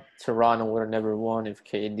 how Toronto would have never won if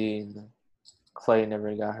KD and Clay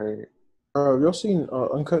never got hurt. Have y'all seen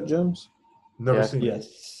Uncut Gems? Never Yeah. seen it.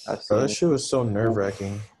 Yes. I've Bro, seen that it. shit was so nerve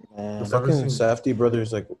wracking. Man, The Never fucking seen Safdie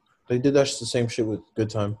brothers, like, they did that the same shit with Good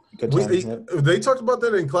Time. good We- times. Yep. They talked about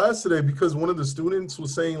that in class today because one of the students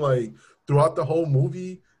was saying like throughout the whole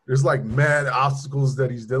movie, there's like mad obstacles that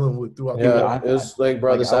he's dealing with throughout the Yeah, movie. it was like,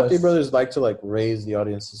 bro, like, the I Safdie was- brothers like to like raise the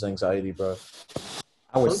audience's anxiety, bro.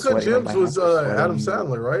 I was Uncut sweating. Like, Gems my was hands were sweating. Adam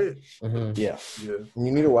Sandler, right? Mm-hmm. Yeah. Yeah.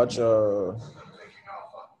 You need to watch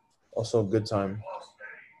also Good Time.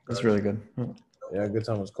 It's really good. Yeah, Good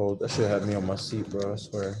Time was cold. That shit had me on my seat, bro. I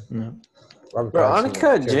swear. Yeah. Robert Bro, Pattinson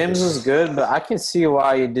Uncut was Gems character. was good, but I can see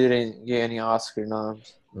why you didn't get any Oscar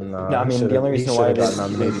noms. Nah, No, I he mean should've- the only he reason why should've they got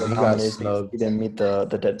nominated. He got snubbed. he didn't meet the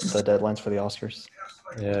deadlines for the Oscars.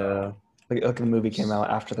 Yeah. Like the movie came out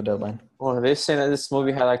after the deadline. Well, they're saying that this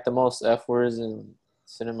movie had, like, the most F words in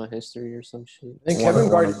cinema history or some shit. I think One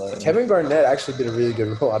of the- Kevin Garnett actually did a really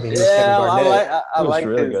good role. I mean, it was Yeah, Kevin Garnett. I It was like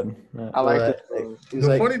really this. good. Yeah. I like But, it. he was The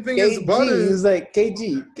like, funny thing is about it- he was like,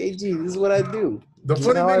 KG, this is what I do. The You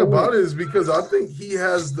funny know thing I about would. it is because I think he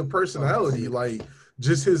has the personality, like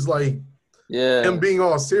just his like Yeah. him being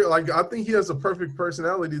all serious. Like I think he has a perfect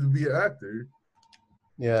personality to be an actor.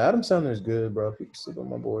 Yeah, Adam Sandler's good, bro. People sleep on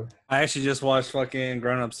my boy. I actually just watched fucking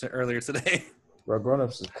Grown Ups earlier today. Bro, Grown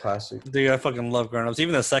Ups is classic. Dude, I fucking love Grown Ups.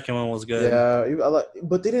 Even the second one was good. Yeah, I like,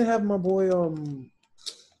 but they didn't have my boy.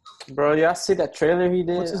 Bro, y'all see that trailer he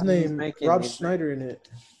did? What's his I mean, he's name? making Rob it- Schneider in it.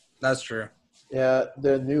 That's true. Yeah,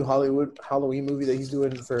 the new Hollywood Halloween movie that he's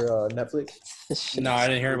doing for Netflix. This shit No, I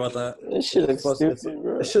didn't hear about that. This shit looks Plus, stupid,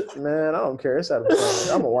 bro. That shit, man, I don't care. It's Adam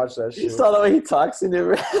Sandler. I'm gonna watch that You shit. saw the way he talks in it,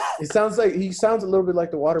 bro. He sounds a little bit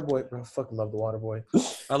like the Waterboy. Bro, I fucking love the Waterboy.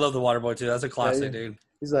 I love the Waterboy too. That's a classic, Yeah. dude.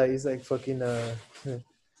 He's like fucking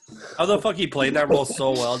How the fuck he played that role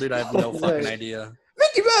so well, dude? I have no fucking Right. idea.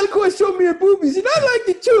 Mickey Valcourt showed me her boobies and I liked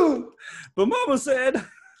it too. But Mama said,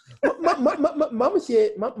 Mom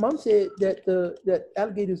said that that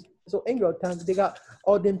alligators so angry all the time. They got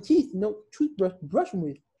all them teeth, no toothbrush to brush them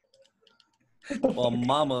with. "Well,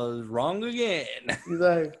 Mama's wrong again, He's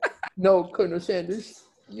like, no, Colonel Sanders,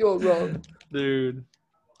 you're wrong. dude."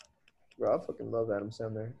 Bro, I fucking love Adam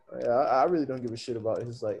Sandler. I really don't give a shit about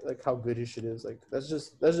his like how good his shit is. Like that's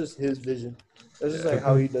just his vision. That's just like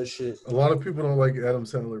how he does shit. A lot of people don't like Adam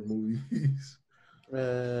Sandler movies.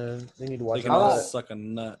 Man, they need to They watch can I all like- that. suck a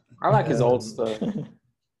nut. I like his Yeah. old stuff.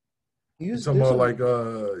 You're talking about like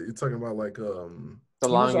you're talking about like The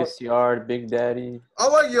Longest Yard, Big Daddy. I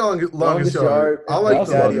like Longest Yard. I like Big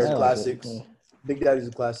the Daddy Longest are Yard. classics. Yeah. Big Daddy's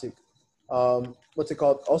a classic. What's it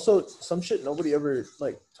called? Also, some shit nobody ever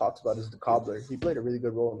like talks about is the Cobbler. He played a really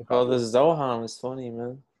good role in the Oh, Cobbler. the Zohan is funny,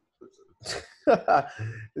 man.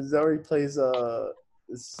 Is that where he plays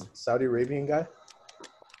this Saudi Arabian guy?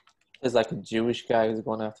 There's like a Jewish guy who's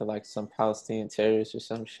going after like some Palestinian terrorists or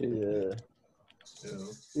some shit. Yeah. Yeah.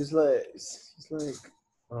 He's like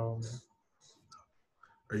Are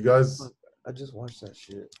you guys I just watched that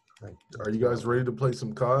shit. Like, are you guys ready to play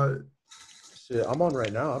some COD? shit, I'm on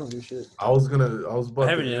right now. I don't do shit. I was about I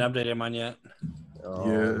haven't to even updated mine yet. Oh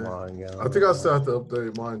Yeah. my god. I think I still have to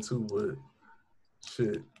update mine too, but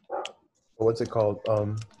shit. What's it called?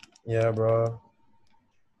 Yeah, bro.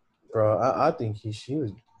 Bro, I think he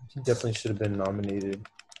definitely should have been nominated.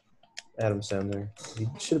 Adam Sandler. He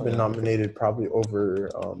should have been nominated probably over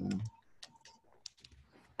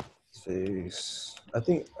face? I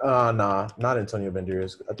think nah, not Antonio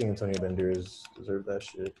Banderas. I think Antonio Banderas deserved that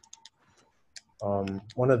shit.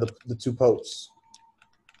 One of the two popes.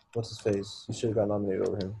 What's his face? He should have got nominated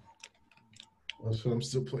over him. I'm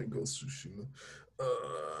still playing Ghost of Tsushima.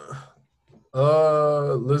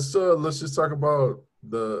 Let's just talk about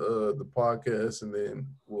the podcast, and then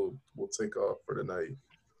we'll take off for the night.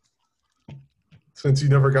 Since you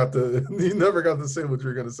never got to say what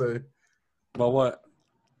you're gonna say Well, what?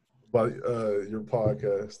 about your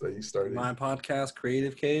podcast that you started. My podcast,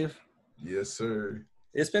 Creative Cave. Yes, sir.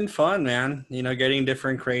 It's been fun, man. You know, getting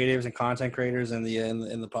different creatives and content creators in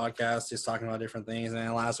the podcast, just talking about different things.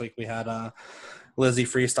 And last week we had Lizzie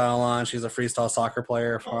Freestyle on. She's a freestyle soccer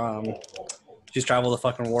player from. She's traveled the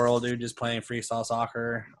fucking world, dude, just playing freestyle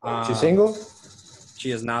soccer. She's single?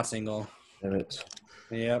 She is not single. Damn it.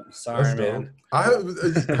 Yep. Sorry, man.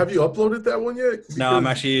 Have you uploaded that one yet? Because No, I'm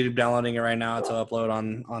actually downloading it right now to upload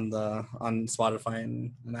on Spotify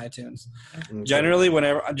and iTunes. Okay.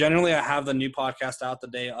 Generally, I have the new podcast out the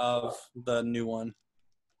day of the new one.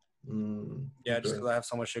 Yeah, just because I have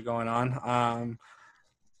so much shit going on.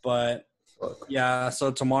 But yeah,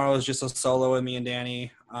 so tomorrow is just a solo with me and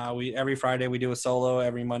Danny. We every Friday we do a solo.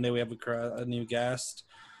 Every Monday we have a new guest.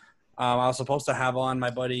 I was supposed to have on my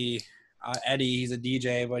buddy Eddie. He's a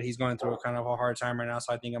DJ, but he's going through a kind of a hard time right now,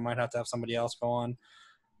 so I think I might have to have somebody else go on.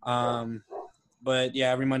 But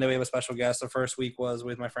yeah, every Monday we have a special guest. The first week was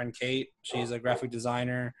with my friend Kate. She's a graphic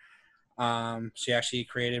designer. She actually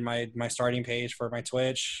created my starting page for my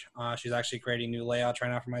Twitch. She's actually creating new layouts right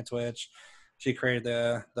now for my Twitch. She created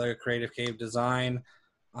the Creative Cave design.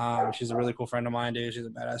 She's a really cool friend of mine, dude. She's a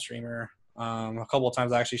badass streamer. A couple of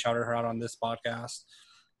times I actually shouted her out on this podcast.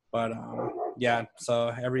 But yeah,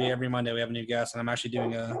 so every Monday we have a new guest, and I'm actually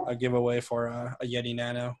doing a giveaway for a Yeti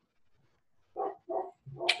Nano.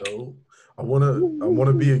 So I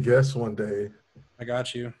wanna be a guest one day. I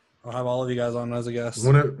got you. I'll have all of you guys on as a guest.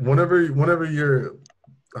 Whenever you're,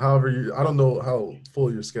 however you, I don't know how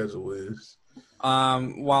full your schedule is.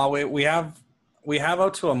 Well, we have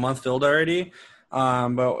up to a month filled already.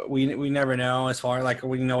 But we never know as far like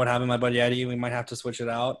we know what happened with my buddy Eddie. We might have to switch it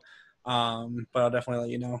out. But I'll definitely let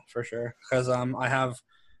you know for sure. Because I have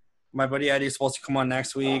my buddy Eddie is supposed to come on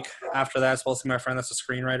next week. After that, it's supposed to be my friend that's a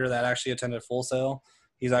screenwriter that actually attended Full Sail.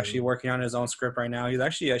 He's actually working on his own script right now. He's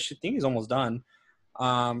actually, I should think he's almost done.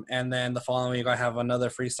 And then the following week, I have another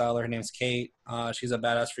freestyler. Her name's Kate. She's a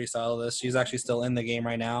badass freestylist. She's actually still in the game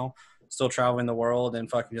right now, still traveling the world and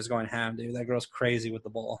fucking just going ham, dude. That girl's crazy with the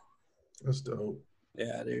ball. That's dope.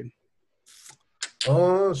 Yeah, dude.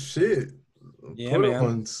 Oh shit. Yeah,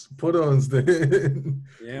 man. Put ons then.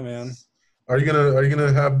 Yeah, man. Are you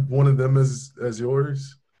gonna have one of them as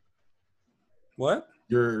yours? What?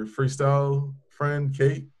 Your freestyle friend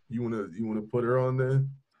Kate? You wanna put her on there?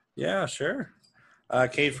 Yeah, sure.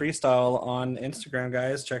 Kate Freestyle on Instagram,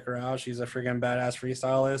 guys. Check her out. She's a freaking badass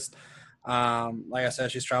freestylist. Like I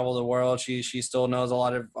said, she's traveled the world. She still knows a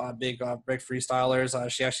lot of big freestylers.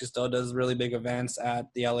 She actually still does really big events at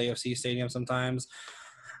the LAFC stadium sometimes.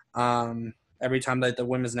 Every time that the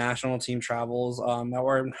women's national team travels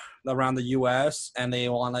around the U.S. and they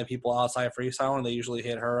want like people outside freestyling, they usually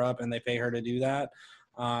hit her up and they pay her to do that.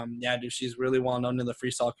 Yeah, dude, she's really well known in the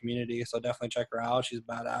freestyle community, so definitely check her out. She's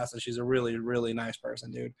badass and she's a really, really nice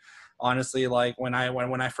person, dude. Honestly, like when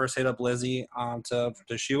I first hit up Lizzie to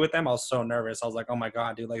shoot with them, I was so nervous. I was like, oh my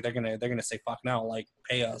god, dude, like they're gonna say fuck no, like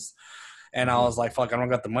pay us. And I was like, fuck, I don't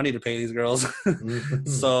got the money to pay these girls.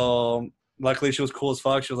 So luckily she was cool as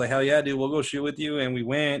fuck. She was like, hell yeah, dude, we'll go shoot with you. And we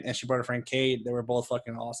went, and she brought her friend Kate. They were both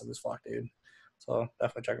fucking awesome as fuck, dude. So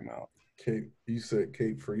definitely check them out. Kate, you said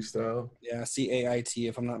Kate Freestyle? Yeah, CAIT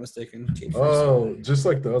if I'm not mistaken. Kate Oh, just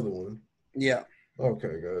like the other one. Yeah.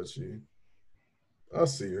 Okay, got you. I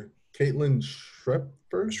see her. Caitlin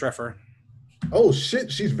Streffer. Oh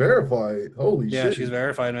shit, she's verified. Holy shit. Yeah, she's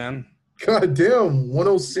verified, man. God damn,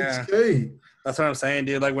 106K. Yeah. That's what I'm saying,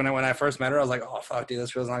 dude. Like when I first met her, I was like, oh fuck, dude,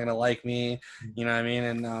 this girl's not gonna like me. You know what I mean?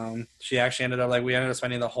 And she actually ended up we ended up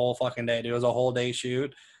spending the whole fucking day, dude. It was a whole day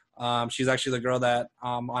shoot. She's actually the girl that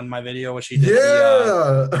on my video where she did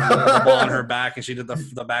the ball on her back and she did the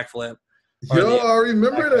backflip. Yo, I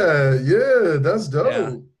remember that. Yeah, that's dope.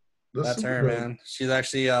 Yeah. That's her, man. She's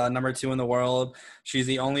actually number 2 in the world. She's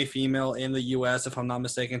the only female in the U.S., if I'm not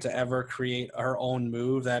mistaken, to ever create her own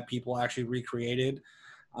move that people actually recreated.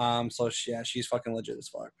 So she's fucking legit as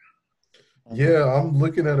fuck. Yeah, I'm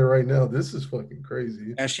looking at her right now. This is fucking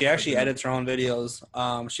crazy. And she actually edits her own videos.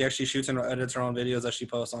 She actually shoots and edits her own videos that she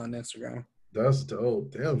posts on Instagram. That's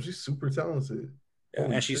dope. Damn, she's super talented. Yeah,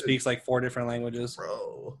 and she speaks like 4 different languages.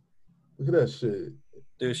 Bro, look at that shit.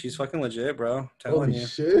 Dude, she's fucking legit, bro. Telling Holy you.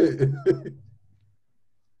 shit.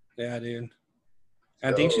 Yeah, dude.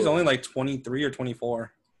 I think she's only like 23 or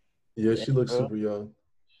 24. Yeah, she looks bro. super young.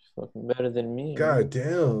 Fucking better than me. God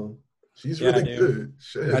damn. She's Yeah, really dude. good.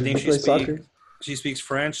 Shit. I think Play soccer. she speaks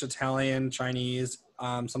French, Italian, Chinese,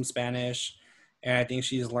 some Spanish, and I think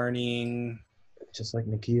she's learning. Just like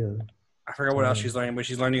Nakia. I forgot what else she's learning, but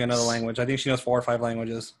she's learning another language. I think she knows 4 or 5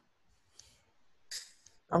 languages.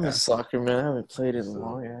 I'm a soccer man. I haven't played in a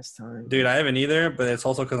long ass time. Dude, I haven't either, but it's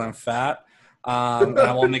also because I'm fat. And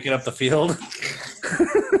I won't make it up the field.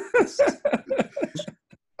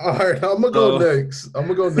 All right, I'm gonna go next. I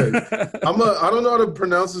don't know how to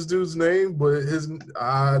pronounce this dude's name, but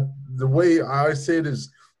the way I say it is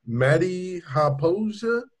Matti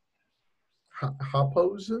Haapoja.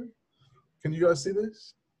 Haapoja? Can you guys see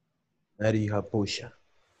this? Matti Haapoja.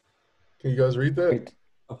 Can you guys read that? Wait,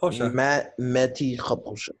 Matti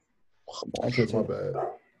Haapoja. actually,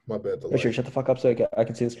 My bad. Richard, shut the fuck up so I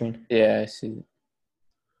can see the screen. Yeah, I see.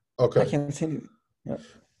 I Okay. can't see anything. Yeah.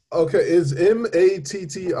 Okay, it's Matti.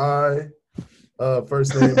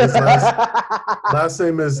 First name is last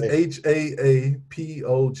name is Haapoja.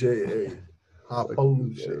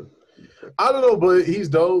 Haapoja. I don't know, but he's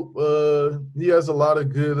dope. He has a lot of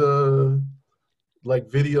good like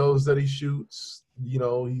videos that he shoots. You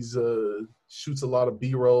know, he's shoots a lot of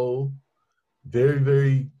B-roll. Very,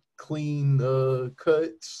 very clean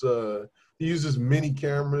cuts. He uses mini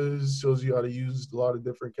cameras, shows you how to use a lot of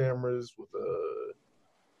different cameras with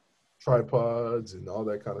tripods and all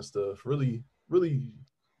that kind of stuff. Really, really,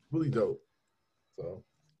 really dope. So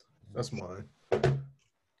that's mine.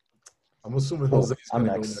 I'm assuming Jose's I'm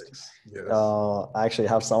gonna go next. next. Yes. I actually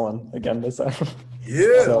have someone again this time.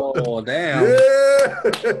 Yeah. Oh, damn.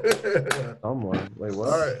 Yeah. Someone. Wait, what?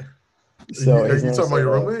 All right. So Are his you name's, talking about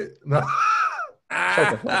your roommate? No.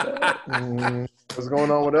 Shut the fuck up. What's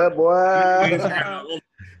going on with that, boy?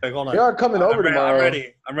 Wait, hold on. Y'all coming over tomorrow.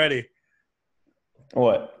 I'm ready.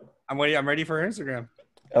 What? I'm ready for her Instagram.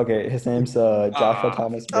 Okay, his name's Joshua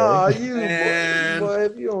Thomas Berry. Oh, you Man. boy,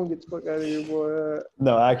 if you don't get the fuck out of here, boy.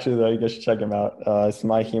 No, actually, though, you guys should check him out. It's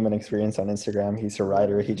My Human Experience on Instagram. He's a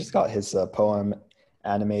writer. He just got his poem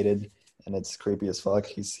animated, and it's creepy as fuck.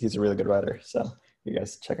 He's a really good writer, so you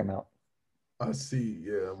guys check him out. I see.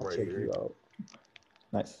 Yeah, I'm right Check here. you out.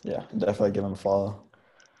 Nice. Yeah, definitely give him a follow.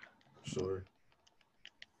 Sure.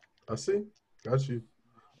 I see. Got you.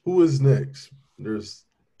 Who is next? There's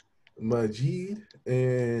Majid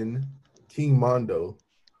and King Mondo.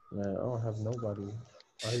 Man, I don't have nobody.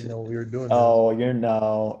 I didn't know we were doing Oh,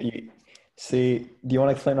 see, do you want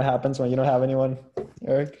to explain what happens when you don't have anyone,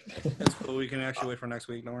 Eric? It's cool. We can actually wait for next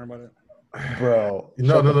week. Don't worry about it. Bro.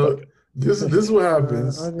 No. This is what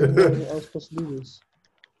happens. I didn't know I was supposed to do this.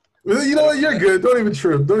 You know what? You're good. Don't even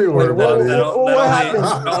trip. Don't even worry about it. That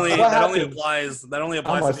only applies I'm to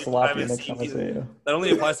gonna people who slap you haven't next time I see seen. you. That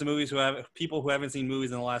only applies to people who haven't seen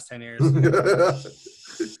movies in the last 10 years.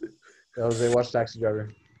 Jose, watch Taxi Driver.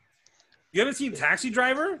 You haven't seen Taxi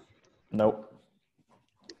Driver? Nope.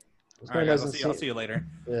 All right, guys, I'll see you later.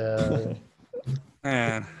 Yeah.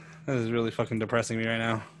 Man, this is really fucking depressing me right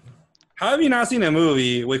now. How have you not seen a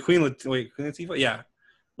movie with Queen Latifah? Yeah,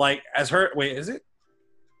 like as her. Wait, is it?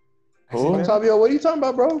 Who? Octavio, what are you talking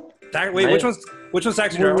about, bro? Which one's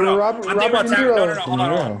Taxi Driver? Robert I'm thinking about De Taxi. Niro. No, hold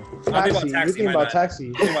on. I'm thinking about Taxi. You're Taxi. thinking My about bad. Taxi.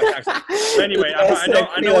 I'm thinking about Taxi. But anyway,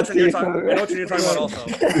 I know which one you're talking. I know what you're talking about. Also,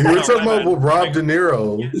 We're talking about Rob De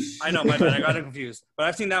Niro. I know, my bad. I got it confused, but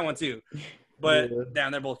I've seen that one too. But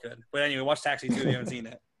damn, they're both good. But anyway, watch Taxi too if you haven't seen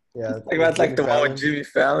it. Yeah. Like that's like the one with Jimmy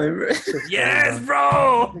Fallon, bro. Yes, I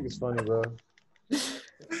bro. think it's funny, bro.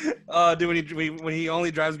 Dude, when he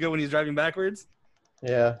only drives good when he's driving backwards.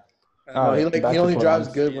 Yeah. All No, right, he back he to only Portland. drives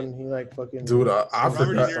good when he like fucking. Dude, I Robert De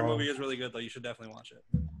forgot. Niro movie is really good though. You should definitely watch it.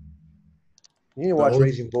 You need to watch Those-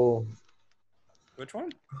 Raging Bull. Which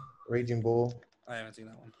one? Raging Bull. I haven't seen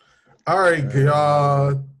that one. All right,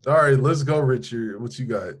 y'all. All right, let's go, Richard. What you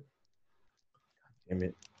got? Damn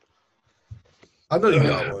it. I know you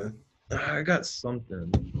got one. I got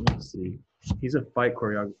something. Let me see. He's a fight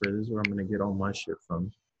choreographer. This is where I'm gonna get all my shit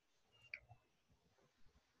from.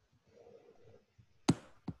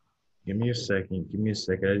 Give me a second.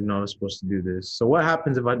 I didn't know I was supposed to do this. So what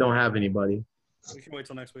happens if I don't have anybody? We can wait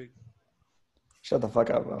till next week. Shut the fuck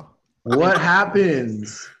up, bro. What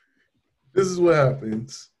happens? This is what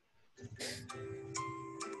happens.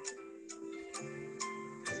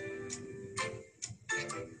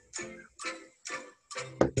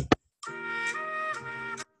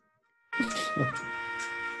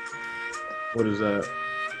 What is that?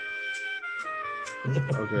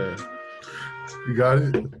 Okay. You got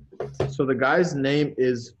it? So the guy's name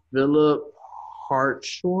is Philip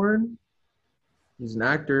Hartshorn. He's an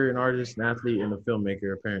actor, an artist, an athlete, and a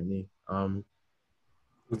filmmaker, apparently.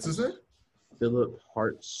 What's his name? Philip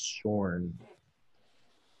Hartshorn.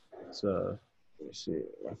 It's let me see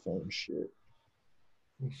my phone shit.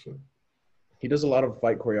 Oh, shit. He does a lot of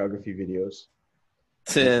fight choreography videos.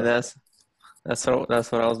 Yeah, that's what I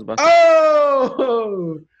was about.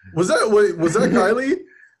 Oh, Was that Kylie?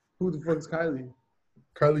 who the fuck's Kylie?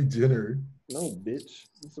 Kylie Jenner. No, bitch.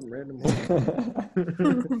 It's some random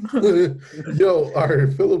Yo, all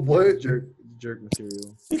right, Philip, what? jerk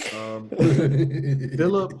material.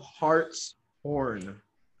 Philip Hartshorn.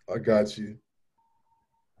 I got you.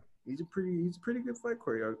 He's a pretty good fight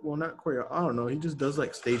choreographer. Well, not choreo. I don't know. He just does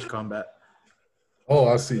like stage combat. Oh,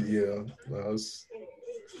 I see. Yeah, I was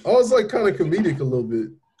like kind of comedic a little bit.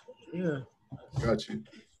 Yeah. Got you.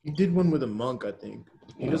 He did one with a monk, I think.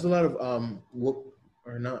 He does a lot of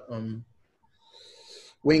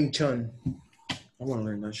Wing Chun. I want to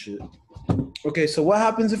learn that shit. Okay, so what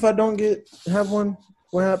happens if I don't have one?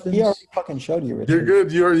 What happens? He already fucking showed you, Richard. You're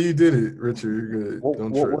good. You did it, Richard. You're good.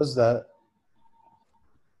 What trip. was that?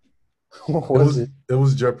 What was it? It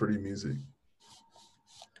was Jeopardy music.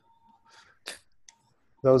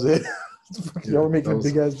 That was it. Yeah, Y'all were making a that was-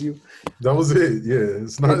 big ass deal. That was it. Yeah,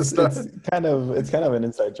 it's not. It's kind of an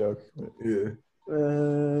inside joke. Yeah.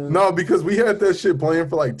 No, because we had that shit playing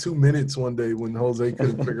for like 2 minutes one day when Jose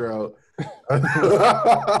couldn't figure out. And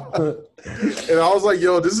I was like,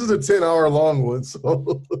 yo, this is a 10-hour long one.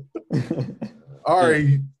 So, all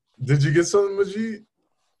right. Did you get something, Majid?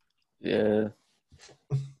 Yeah.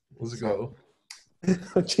 Let's go.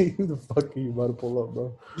 Gee, who the fuck are you about to pull up,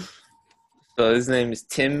 bro? So his name is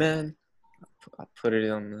Tim Man. I put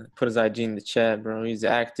his IG in the chat, bro. He's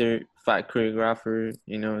an actor, fight choreographer,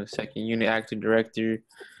 second unit actor, director.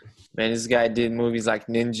 Man, this guy did movies like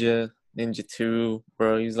Ninja 2,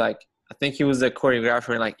 bro. He's like, I think he was a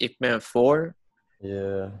choreographer in like Ip Man 4.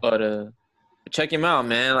 Yeah. But check him out,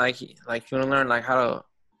 man. Like you want to learn like how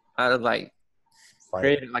to like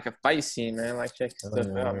create like a fight scene, man. Like check his stuff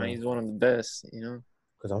out, man. He's one of the best,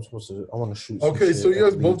 Because I want to shoot. Okay, so you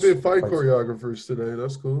guys both did fight choreographers today.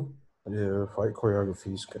 That's cool. Yeah, fight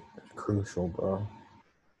choreography is crucial, bro.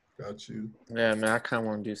 Got you. Yeah, man. I kind of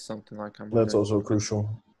want to do something like I'm. That's also crucial.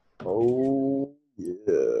 Oh, yeah.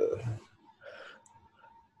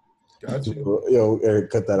 Got you. Yo, Eric,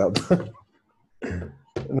 cut that out.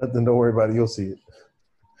 Nothing, don't worry about it. You'll see it.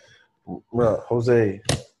 Bro, Jose.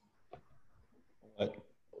 What?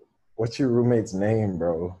 What's your roommate's name,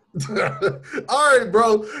 bro? All right,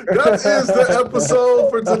 bro. That is the episode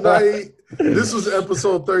for tonight. This was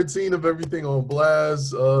episode 13 of Everything on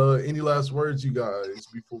Blast. Any last words, you guys,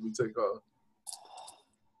 before we take off?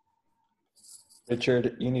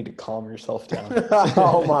 Richard, you need to calm yourself down.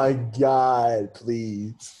 Oh my God,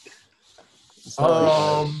 please.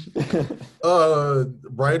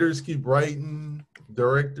 Writers keep writing,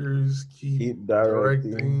 directors keep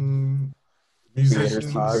directing,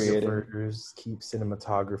 musicians photographers keep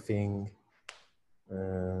cinematographing.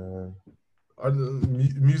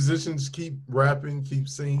 Musicians keep rapping, keep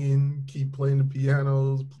singing, keep playing the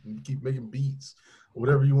pianos, keep making beats,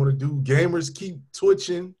 whatever you want to do. Gamers keep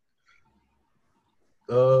twitching.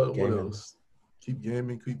 What else? Keep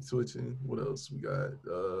gaming, keep twitching. What else we got?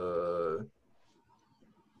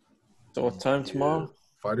 So what time tomorrow?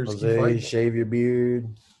 Fighters keep Jose, fighting. shave your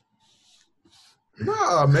beard.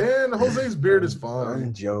 Nah, man. Jose's beard is I'm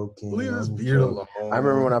fine. joking. Leave his I'm beard joking. alone. I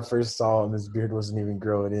remember when I first saw him, his beard wasn't even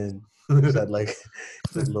growing in. He had like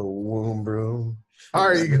a little womb broom. All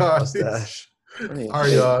right, you guys. Mustache. All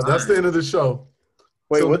right, y'all. That's the end of the show.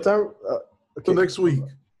 Wait, So- what time? Till next week.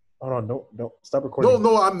 Hold on, don't stop recording.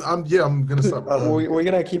 No, I'm gonna stop. we're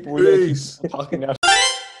gonna keep Peace. talking after.